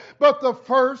relationship. But the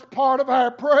first part of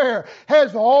our prayer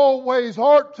has always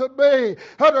ought to be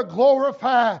to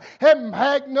glorify and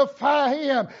magnify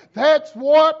Him. That's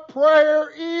what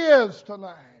prayer is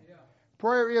tonight.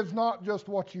 Prayer is not just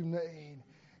what you need.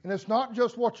 And it's not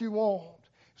just what you want.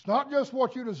 It's not just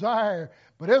what you desire.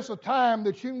 But it's a time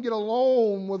that you can get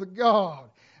alone with God.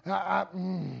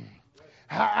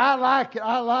 I like it.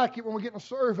 I like it when we get in a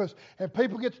service and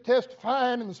people get to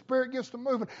testifying and the Spirit gets to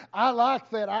moving. I like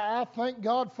that. I thank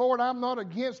God for it. I'm not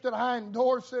against it. I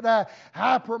endorse it.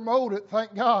 I promote it.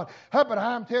 Thank God. But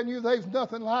I'm telling you, there's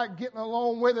nothing like getting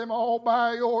along with Him all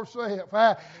by yourself.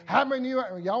 How many of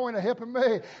you, y'all ain't helping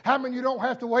me? How many of you don't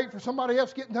have to wait for somebody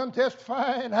else getting done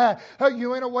testifying?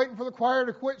 You ain't waiting for the choir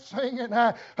to quit singing.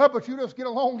 But you just get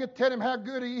along and get to tell Him how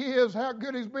good He is, how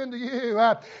good He's been to you,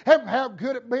 and how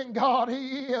good it been God He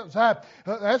is.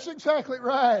 That's exactly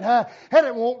right. And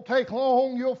it won't take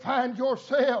long. You'll find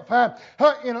yourself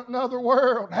in another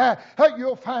world.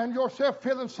 You'll find yourself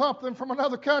feeling something from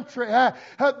another country.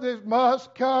 This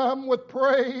must come with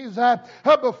praise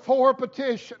before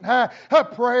petition.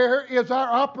 Prayer is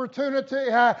our opportunity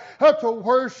to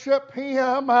worship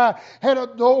Him and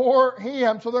adore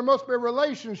Him. So there must be a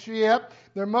relationship.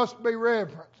 There must be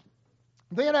reverence.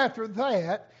 Then after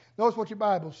that, notice what your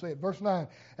Bible said. Verse 9.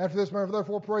 After this manner,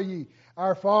 therefore pray ye,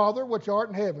 Our Father which art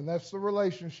in heaven. That's the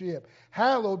relationship.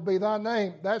 Hallowed be thy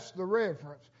name. That's the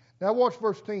reverence. Now watch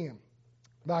verse 10.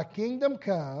 Thy kingdom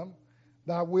come,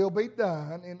 thy will be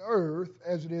done in earth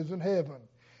as it is in heaven.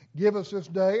 Give us this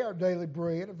day our daily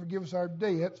bread, and forgive us our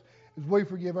debts as we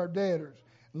forgive our debtors.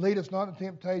 Lead us not into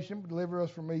temptation, but deliver us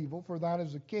from evil. For thine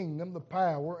is the kingdom, the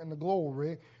power, and the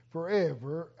glory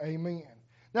forever. Amen.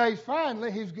 Now,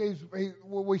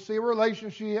 we see a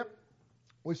relationship.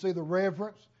 We see the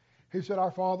reverence. He said,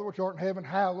 Our Father, which art in heaven,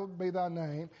 hallowed be thy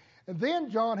name. And then,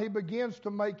 John, he begins to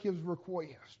make his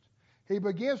request. He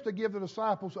begins to give the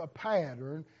disciples a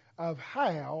pattern of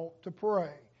how to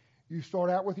pray. You start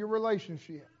out with your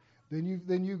relationship.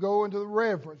 Then you go into the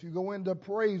reverence. You go into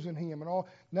praising Him and all.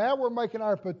 Now we're making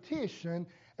our petition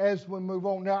as we move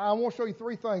on. Now, I want to show you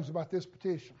three things about this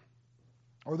petition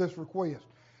or this request.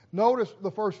 Notice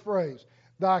the first phrase,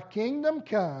 Thy kingdom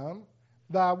come,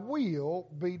 thy will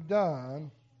be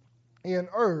done in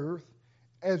earth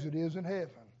as it is in heaven.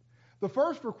 The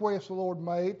first request the Lord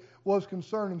made was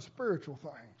concerning spiritual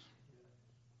things.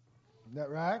 Isn't that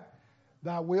right?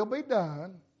 Thy will be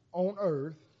done on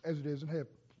earth as it is in heaven.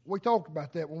 We talked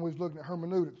about that when we was looking at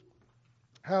hermeneutics.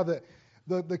 How the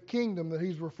kingdom that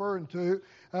he's referring to,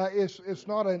 it's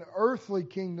not an earthly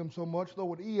kingdom so much,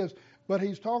 though it is. But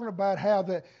he's talking about how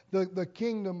the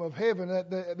kingdom of heaven,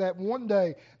 that one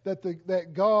day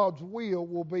that God's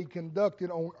will be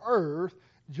conducted on earth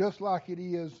just like it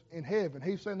is in heaven.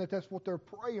 He's saying that that's what they're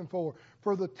praying for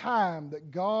the time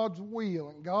that God's will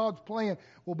and God's plan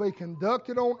will be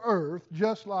conducted on earth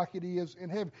just like it is in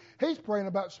heaven. He's praying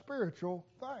about spiritual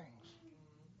things.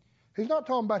 He's not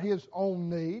talking about his own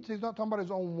needs. He's not talking about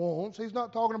his own wants. He's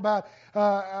not talking about,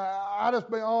 I just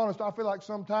be honest, I feel like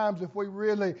sometimes if we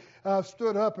really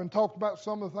stood up and talked about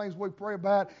some of the things we pray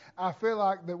about, I feel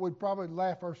like that we'd probably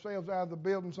laugh ourselves out of the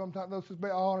building sometimes. Let's just be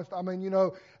honest. I mean,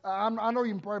 I know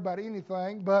you can pray about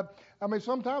anything, but I mean,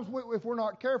 sometimes if we're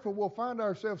not careful, we'll find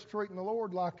ourselves treating the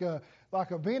Lord like a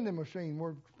vending machine.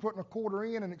 We're putting a quarter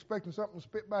in and expecting something to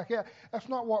spit back out. That's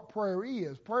not what prayer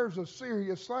is. Prayer is a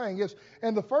serious thing.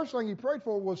 And the first thing he prayed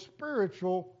for was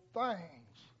spiritual things.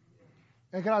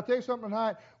 And can I tell you something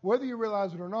tonight? Whether you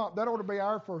realize it or not, that ought to be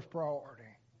our first priority.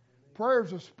 Prayer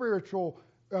is a spiritual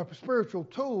spiritual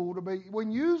tool to be. We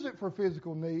can use it for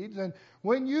physical needs, and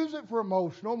we can use it for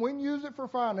emotional, and we can use it for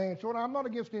financial, and I'm not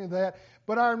against any of that,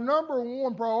 but our number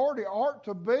one priority ought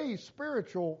to be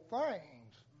spiritual things.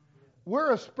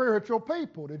 We're a spiritual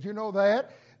people. Did you know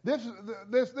that?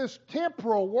 This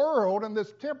temporal world and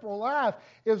this temporal life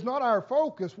is not our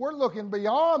focus. We're looking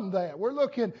beyond that. We're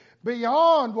looking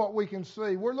beyond what we can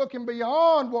see. We're looking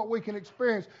beyond what we can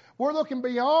experience. We're looking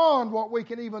beyond what we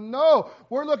can even know.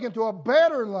 We're looking to a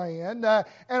better land, and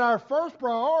our first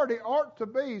priority ought to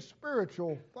be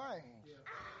spiritual things.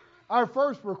 Our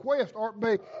first request ought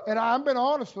to be, and I've been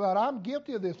honest with that, I'm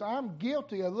guilty of this. I'm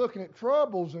guilty of looking at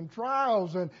troubles and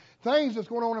trials and things that's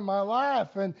going on in my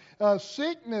life and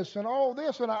sickness and all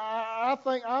this. And I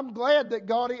think I'm glad that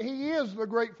God, He is the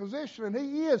great physician, and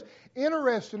He is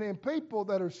interested in people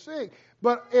that are sick.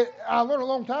 But I learned a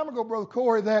long time ago, Brother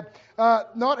Corey, that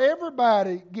not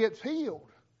everybody gets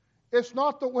healed. It's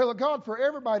not the will of God for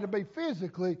everybody to be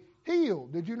physically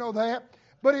healed. Did you know that?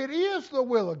 But it is the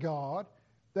will of God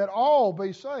that all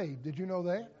be saved. Did you know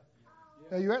that?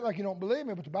 Now, you act like you don't believe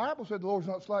me, but the Bible said the Lord's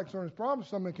not slack concerning His promise.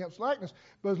 Some men can't slackness,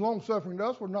 but as long-suffering to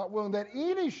us, we're not willing that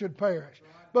any should perish,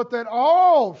 but that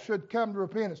all should come to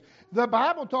repentance. The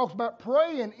Bible talks about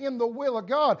praying in the will of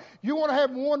God. You want to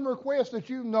have one request that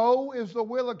you know is the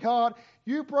will of God,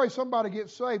 you pray somebody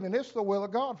gets saved, and it's the will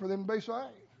of God for them to be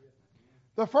saved.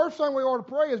 The first thing we ought to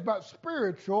pray is about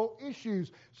spiritual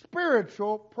issues,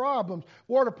 spiritual problems.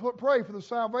 We ought to pray for the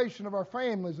salvation of our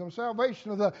families and the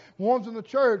salvation of the ones in the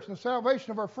church and the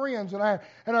salvation of our friends and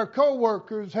our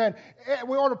co-workers. And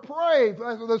we ought to pray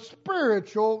for the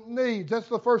spiritual needs. That's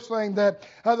the first thing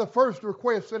the first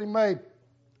request that he made.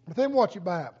 But then watch your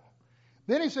Bible.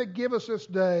 Then he said, give us this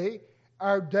day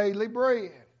our daily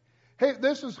bread.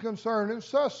 This is concerning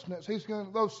sustenance. He's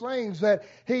those things that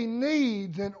he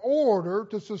needs in order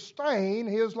to sustain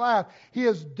his life.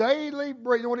 His daily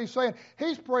bread. You know what he's saying?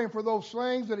 He's praying for those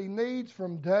things that he needs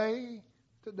from day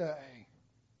to day.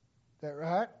 Is that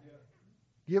right? Yeah.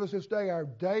 Give us this day our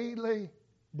daily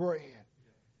bread.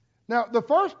 Now, the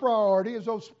first priority is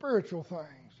those spiritual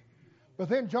things. But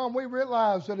then, John, we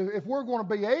realize that if we're going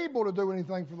to be able to do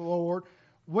anything for the Lord,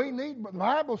 the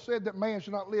Bible said that man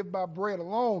should not live by bread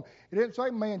alone. It didn't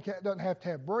say man doesn't have to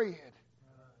have bread.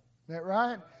 Is that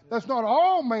right? That's not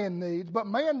all man needs, but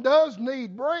man does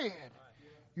need bread.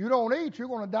 You don't eat, you're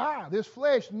going to die. This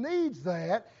flesh needs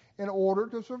that in order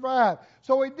to survive.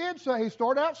 So he did say, he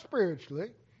started out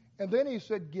spiritually, and then he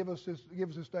said, give us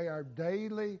this day our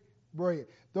daily bread.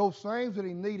 Those things that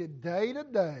he needed day to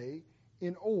day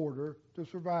in order to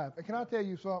survive. And can I tell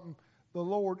you something? The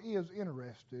Lord is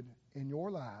interested in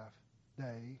your life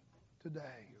day to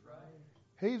day.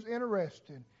 He's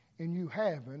interested in you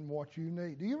having what you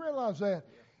need. Do you realize that?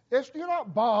 You're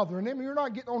not bothering Him. You're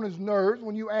not getting on His nerves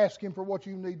when you ask Him for what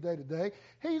you need day to day.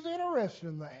 He's interested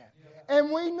in that.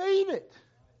 And we need it.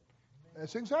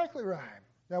 That's exactly right.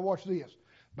 Now watch this.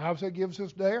 The Bible said, give us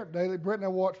this day our daily bread.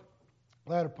 Now watch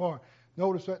the latter part.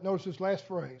 Notice this last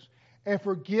phrase. And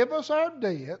forgive us our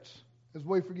debts as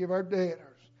we forgive our debtors.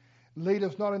 Lead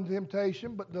us not into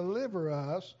temptation, but deliver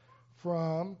us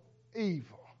from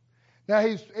evil. Now,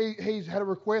 he's had a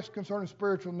request concerning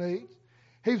spiritual needs.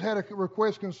 He's had a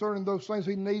request concerning those things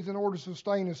he needs in order to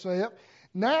sustain himself.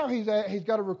 Now he's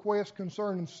got a request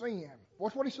concerning sin.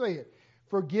 Watch what he said.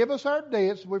 Forgive us our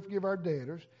debts, we forgive our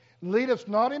debtors. Lead us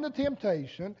not into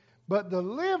temptation, but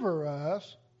deliver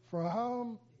us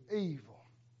from evil.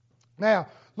 Now,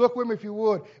 look with me if you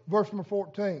would, verse number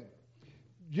 14.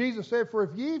 Jesus said, for if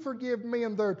ye forgive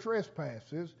men their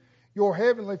trespasses, your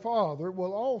heavenly Father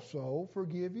will also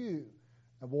forgive you.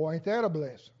 Now, boy, ain't that a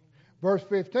blessing. Verse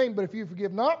 15, but if you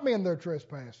forgive not men their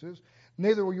trespasses,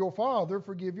 neither will your Father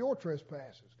forgive your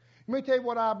trespasses. Let me tell you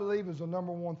what I believe is the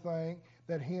number one thing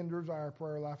that hinders our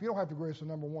prayer life. You don't have to agree it's the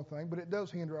number one thing, but it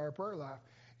does hinder our prayer life.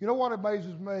 You know what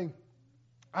amazes me?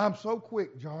 I'm so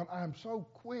quick, John. I'm so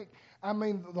quick. I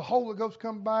mean, the Holy Ghost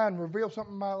come by and reveal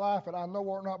something in my life that I know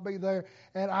ought not be there.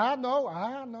 And I know,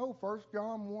 1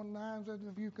 John 1:9 says,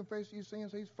 if you confess your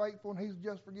sins, He's faithful and He's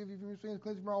just forgive you from your sins,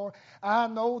 cleanse you from all. I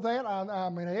know that. I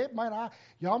mean,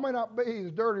 y'all may not be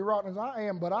as dirty, rotten as I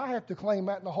am, but I have to claim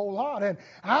that in the whole lot. And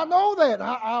I know that.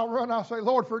 I'll run, I'll say,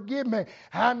 Lord, forgive me.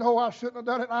 I know I shouldn't have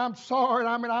done it. I'm sorry.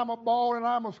 I mean, I'm a bawling,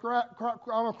 I'm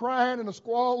a crying and a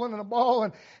squalling and a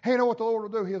bawling. Hey, you know what the Lord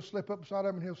will do? He'll slip up beside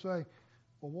him and He'll say,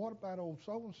 well, what about old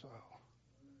so-and-so?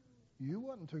 You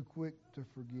wasn't too quick to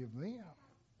forgive them.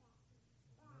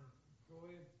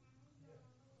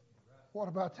 What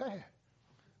about that?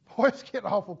 Boy, it's getting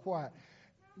awful quiet.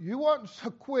 You wasn't so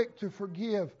quick to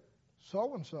forgive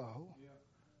so-and-so.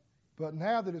 But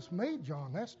now that it's me,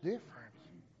 John, that's different.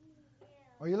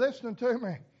 Are you listening to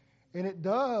me? And it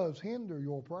does hinder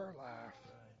your prayer life.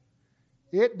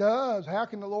 It does. How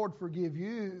can the Lord forgive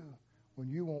you when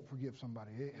you won't forgive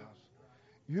somebody else?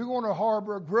 You're going to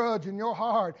harbor a grudge in your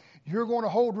heart. You're going to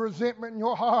hold resentment in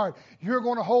your heart. You're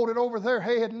going to hold it over their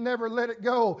head and never let it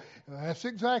go. That's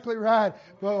exactly right.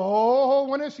 But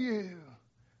when it's you,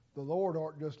 the Lord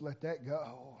ought to just let that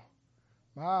go.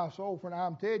 My soul, friend,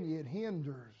 I'm telling you, it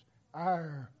hinders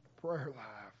our prayer life.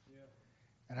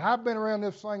 And I've been around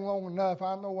this thing long enough.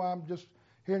 I know I'm just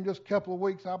here in just a couple of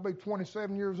weeks. I'll be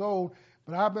 27 years old.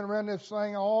 But I've been around this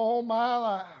thing all my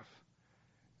life.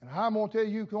 And I'm going to tell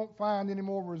you, you don't find any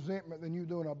more resentment than you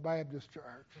do in a Baptist church.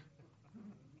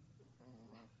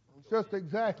 It's just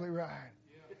exactly right.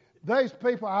 These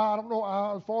people, I don't know,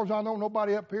 as far as I know,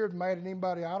 nobody up here is mad at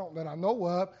anybody that I know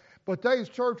of. But these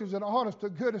churches, and honest to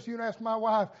goodness, you can ask my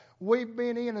wife, we've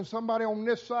been in and somebody on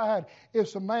this side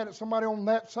is so mad at somebody on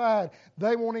that side.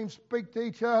 They won't even speak to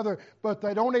each other, but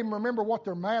they don't even remember what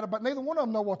they're mad about. Neither one of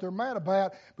them know what they're mad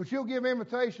about, but you'll give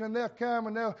invitation and they'll come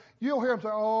and you'll hear them say,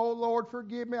 oh, Lord,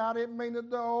 forgive me. I didn't mean to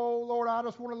do. Oh, Lord, I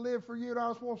just want to live for you and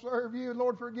I just want to serve you.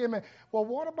 Lord, forgive me. Well,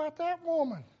 what about that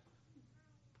woman?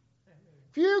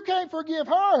 If you can't forgive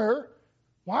her,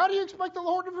 why do you expect the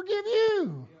Lord to forgive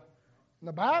you? And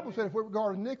the Bible said if we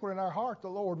regard iniquity in our heart, the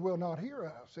Lord will not hear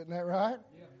us. Isn't that right?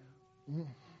 Yeah.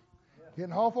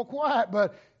 Getting awful quiet,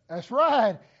 but that's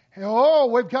right. Oh,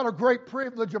 we've got a great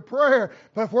privilege of prayer,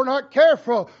 but if we're not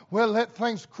careful, we'll let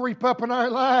things creep up in our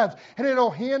lives, and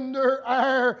it'll hinder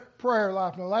our prayer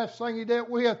life. And the last thing he dealt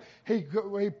with, he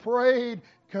prayed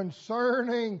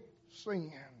concerning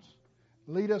sins.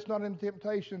 Lead us not into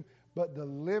temptation, but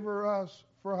deliver us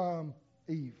from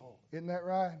evil. Isn't that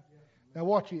right? Now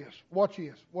watch this. Watch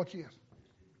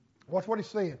what he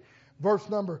said. Verse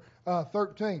number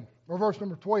 13, or verse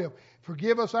number 12.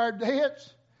 Forgive us our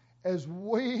debts as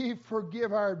we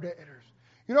forgive our debtors.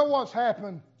 You know what's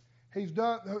happened? He's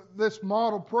done this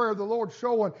model prayer, the Lord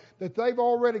showing that they've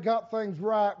already got things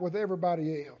right with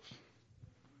everybody else.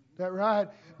 Is that right?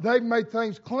 They've made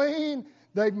things clean.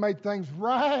 They've made things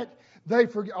right.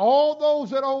 All those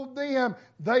that owed them,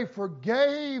 they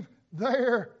forgave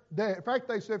their debt. In fact,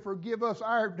 they said, forgive us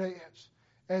our debts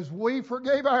as we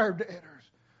forgave our debtors.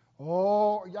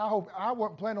 Oh, I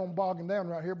wasn't planning on bogging down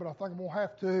right here, but I think I'm going to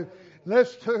have to.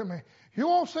 Listen to me. You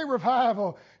want to see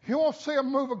revival. You want to see a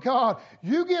move of God.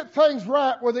 You get things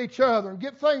right with each other and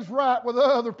get things right with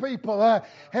other people.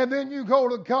 And then you go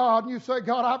to God and you say,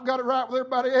 God, I've got it right with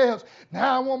everybody else.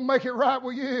 Now I want to make it right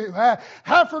with you.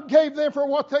 I forgave them for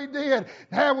what they did.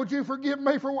 Now would you forgive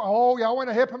me for what? Oh, y'all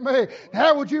ain't helping me.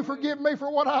 Now would you forgive me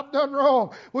for what I've done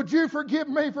wrong? Would you forgive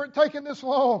me for it taking this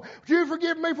long? Would you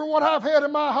forgive me for what I've had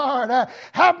in my heart?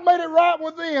 I've made it right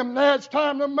with them. Now it's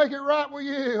time to make it right with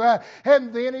you.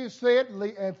 And then he said,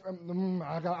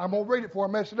 I'm going to read it before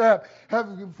I mess it up.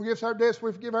 Forgive us our debts,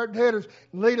 we forgive our debtors.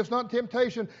 Lead us not in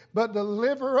temptation, but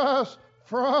deliver us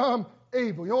from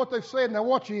evil. You know what they've said? Now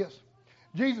watch this.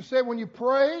 Jesus said, when you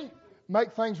pray,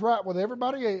 make things right with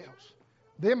everybody else.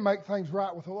 Then make things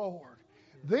right with the Lord.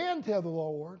 Then tell the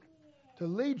Lord to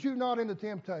lead you not into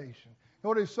temptation. You know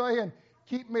what he's saying?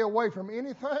 Keep me away from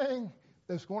anything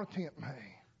that's going to tempt me.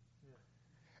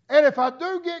 And if I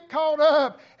do get caught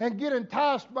up and get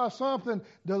enticed by something,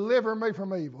 deliver me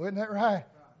from evil. Isn't that right?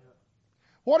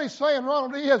 What he's saying,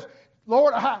 Ronald, is,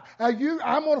 Lord, I'm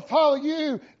going to follow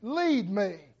you. Lead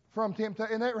me from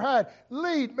temptation. Isn't that right?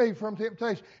 Lead me from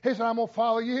temptation. He said, I'm going to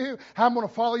follow you. I'm going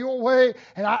to follow your way.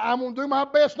 And I'm going to do my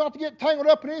best not to get tangled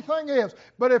up in anything else.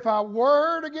 But if I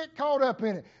were to get caught up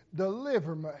in it,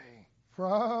 deliver me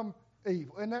from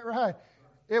evil. Isn't that right?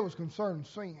 It was concerning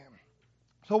sin.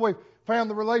 So we found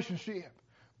the relationship.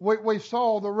 We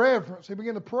saw the reverence. He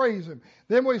began to praise him.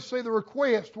 Then we see the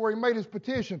request where he made his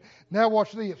petition. Now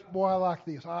watch this. Boy, I like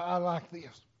this. I like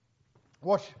this.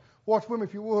 Watch with me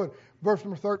if you would. Verse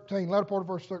number 13. Latter part of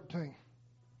verse 13.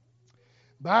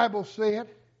 Bible said.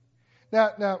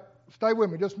 Now stay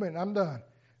with me just a minute. I'm done.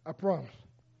 I promise.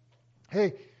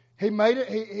 He made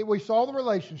it. We saw the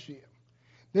relationship.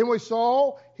 Then we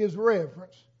saw his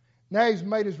reverence. Now he's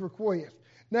made his request.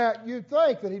 Now, you'd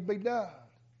think that he'd be done.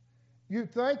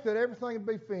 You'd think that everything would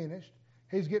be finished.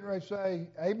 He's getting ready to say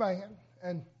amen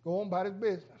and go on about his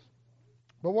business.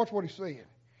 But watch what he said.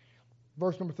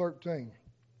 Verse number 13.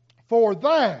 For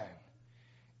thine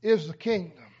is the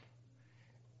kingdom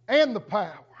and the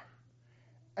power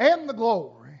and the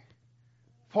glory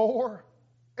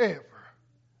forever.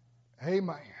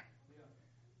 Amen.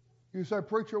 You say,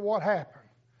 preacher, what happened?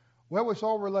 Well, we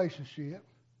saw a relationship.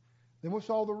 Then we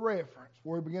saw the reference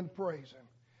where he began to praise him.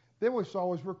 Then we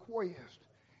saw his request.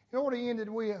 You know what he ended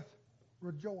with?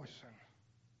 Rejoicing.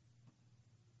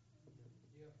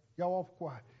 Y'all awful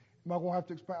quiet. Am I going to have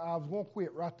to expand? I was going to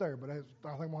quit right there, but I think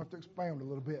I'm going to have to expound a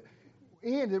little bit.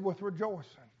 Ended with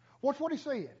rejoicing. Watch what he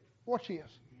said. Watch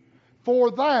this. For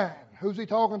thine, who's he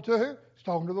talking to? He's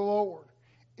talking to the Lord,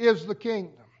 is the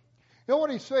kingdom. You know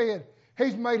what he said?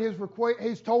 He's made his request.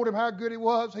 He's told him how good he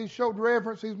was. He showed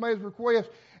reverence. He's made his request.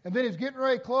 And then he's getting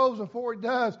ready to close. And before he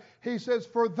does, he says,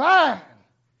 for thine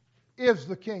is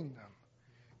the kingdom.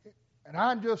 And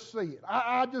I just see it.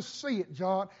 I just see it,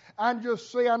 John. I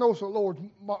just see, I know it's the Lord's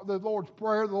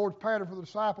prayer, the Lord's pattern for the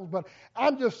disciples, but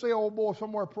I just see old boy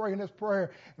somewhere praying this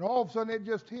prayer, and all of a sudden it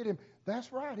just hit him.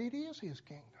 That's right, it is his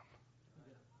kingdom.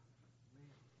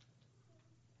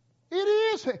 It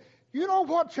is. You know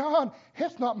what, John?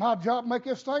 It's not my job to make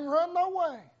this thing run no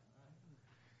way.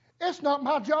 It's not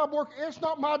my job It's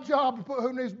not my job to put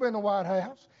who needs to be in the White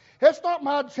House. It's not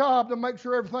my job to make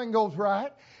sure everything goes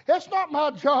right. It's not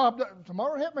my job to,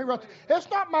 tomorrow hit me right there. It's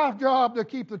not my job to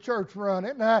keep the church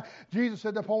running. Now, Jesus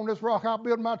said, upon this rock I'll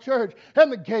build my church,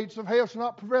 and the gates of hell shall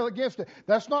not prevail against it.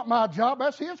 That's not my job.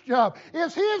 That's his job.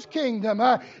 It's his kingdom.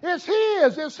 It's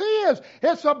his. It's his.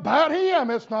 It's about him.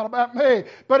 It's not about me,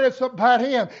 but it's about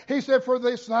him. He said, for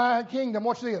this thine kingdom.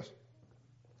 Watch this.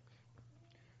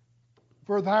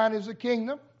 For thine is the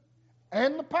kingdom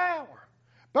and the power.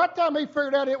 By the time he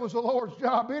figured out it was the Lord's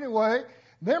job anyway,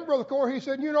 then Brother Corey, he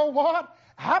said, you know what?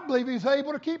 I believe he's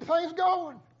able to keep things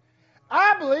going.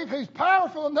 I believe he's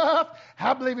powerful enough.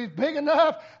 I believe he's big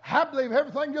enough. I believe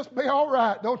everything just be all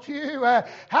right, don't you?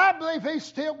 I believe he's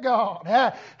still God.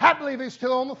 I believe he's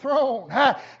still on the throne.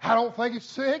 I don't think he's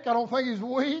sick. I don't think he's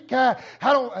weak. I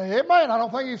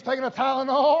don't think he's taking a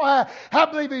Tylenol. I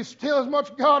believe he's still as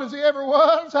much God as he ever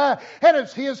was. And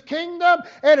it's his kingdom,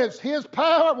 and it's his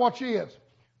power. Watch this.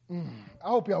 I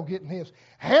hope y'all getting this.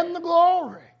 And the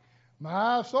glory.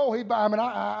 My soul,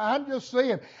 I'm just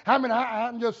seeing.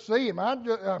 I just see him.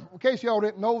 In case y'all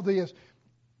didn't know this,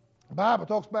 the Bible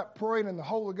talks about praying in the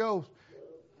Holy Ghost.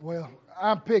 Well,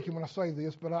 I'm picking when I say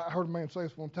this, but I heard a man say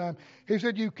this one time. He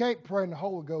said, you can't pray in the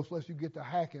Holy Ghost unless you get to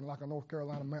hacking like a North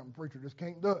Carolina mountain preacher. Just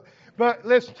can't do it. But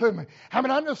listen to me.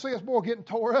 I just see this boy getting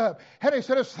tore up. And he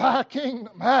said, it's thy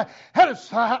kingdom.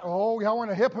 Y'all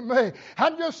ain't helping me. I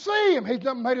just see him. He's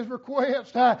done made his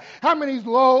request. He's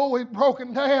low. He's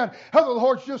broken down. The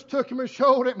Lord just took him and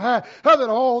showed him that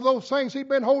all those things he'd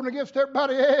been holding against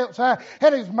everybody else.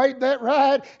 And he's made that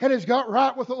right. And he's got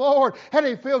right with the Lord. And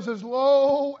he feels as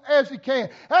low as he can.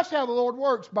 That's how the Lord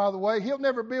works, by the way. He'll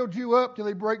never build you up till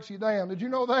he breaks you down. Did you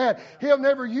know that? He'll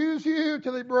never use you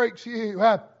till he breaks you.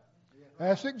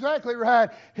 That's exactly right.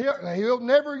 He'll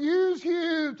never use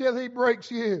you till he breaks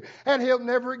you. And he'll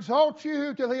never exalt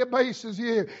you till he abases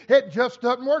you. It just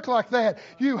doesn't work like that.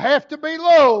 You have to be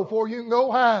low before you can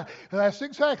go high. That's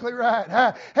exactly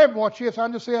right. And watch this. I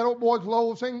just see that old boy's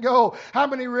low as he can go. How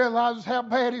many realizes how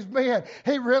bad he's been?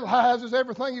 He realizes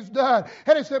everything he's done.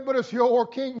 And he said, but it's your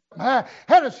kingdom. And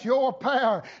it's your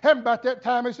power. And about that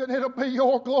time he said, it'll be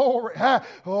your glory.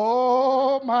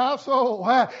 Oh, my soul.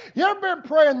 You ever been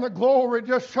praying the glory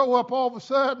just show up all of a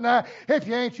sudden? If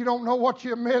you ain't, you don't know what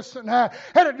you're missing. And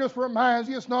it just reminds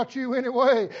you it's not you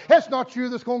anyway. It's not you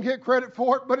that's going to get credit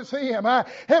for it, but it's him.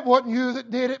 It wasn't you that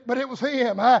did it, but it was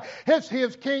him. It's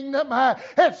his kingdom.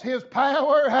 It's his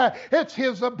power. It's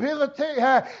his ability.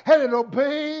 And it'll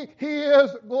be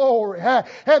his glory.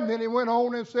 And then he went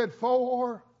on and said,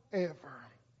 forever.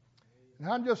 And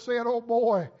I'm just saying, old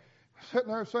boy,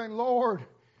 sitting there saying, Lord,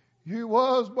 you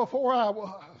was before I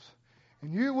was.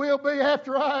 And you will be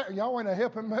after I... Y'all ain't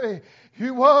helping me.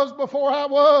 You was before I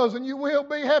was, and you will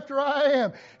be after I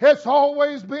am. It's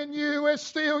always been you. It's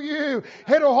still you.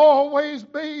 It'll always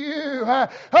be you.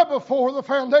 Before the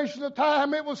foundation of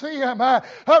time, it was him.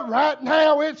 Right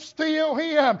now, it's still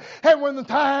him. And when the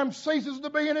time ceases to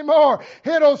be anymore,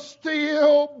 it'll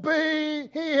still be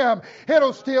him.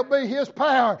 It'll still be his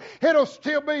power. It'll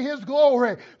still be his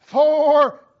glory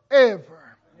forever.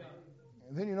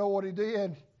 And then you know what he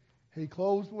did? He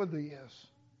closed with this.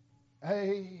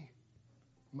 Amen.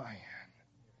 You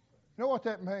know what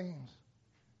that means?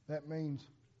 That means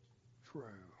true.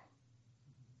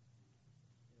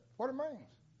 What it means?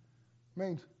 It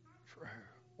means true.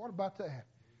 What about that?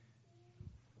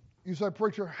 You say,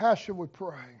 preacher, how should we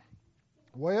pray?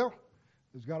 Well,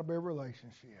 there's got to be a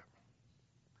relationship.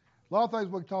 A lot of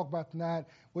things we can talk about tonight.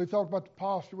 We've talked about the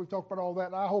posture. We've talked about all that,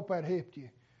 and I hope that helped you.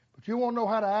 But you want to know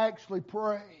how to actually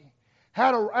pray.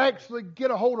 How to actually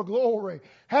get a hold of glory.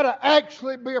 How to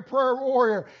actually be a prayer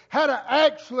warrior. How to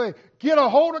actually get a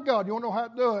hold of God. You want to know how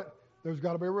to do it? There's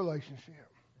got to be a relationship.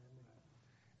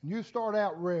 And you start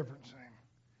out reverencing.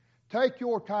 Take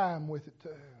your time with it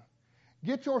too.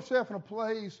 Get yourself in a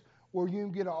place where you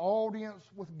can get an audience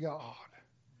with God.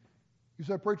 You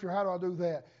say, preacher, how do I do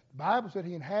that? The Bible said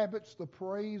he inhabits the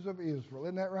praise of Israel.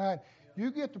 Isn't that right?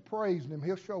 You get to praising him,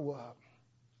 he'll show up.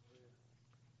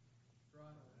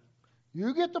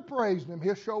 You get to praising him,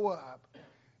 he'll show up.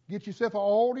 Get yourself an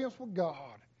audience with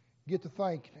God. Get to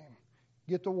thanking him.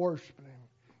 Get to worshiping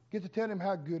him. Get to telling him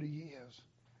how good he is.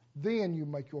 Then you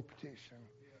make your petition.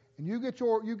 And you get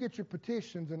your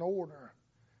petitions in order.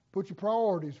 Put your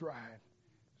priorities right.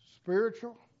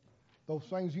 Spiritual, those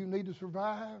things you need to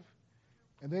survive.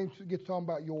 And then you get talking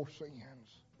about your sins.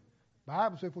 The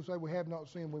Bible says if we say we have not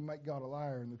sinned, we make God a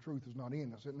liar and the truth is not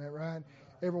in us. Isn't that right?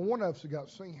 Every one of us has got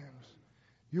sins.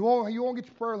 You want to get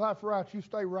your prayer life right, you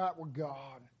stay right with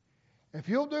God. If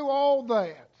you'll do all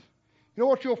that, you know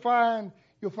what you'll find?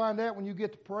 You'll find out when you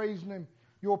get to praising him,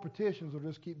 your petitions will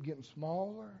just keep getting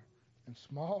smaller and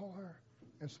smaller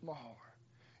and smaller.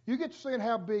 You get to seeing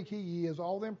how big he is,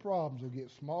 all them problems will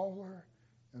get smaller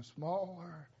and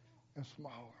smaller and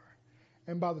smaller.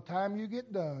 And by the time you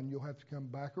get done, you'll have to come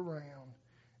back around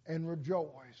and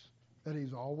rejoice that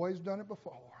he's always done it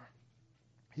before.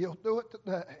 He'll do it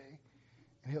today,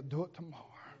 and he'll do it tomorrow.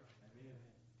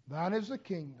 Thine is the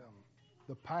kingdom,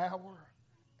 the power,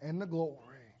 and the glory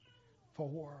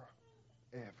forever.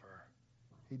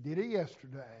 He did it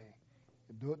yesterday,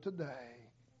 he'll do it today,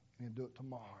 and he'll do it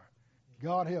tomorrow.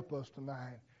 God help us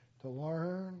tonight to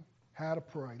learn how to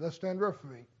pray. Let's stand to our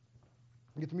feet.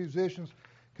 Get the musicians,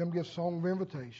 come get a song of invitation.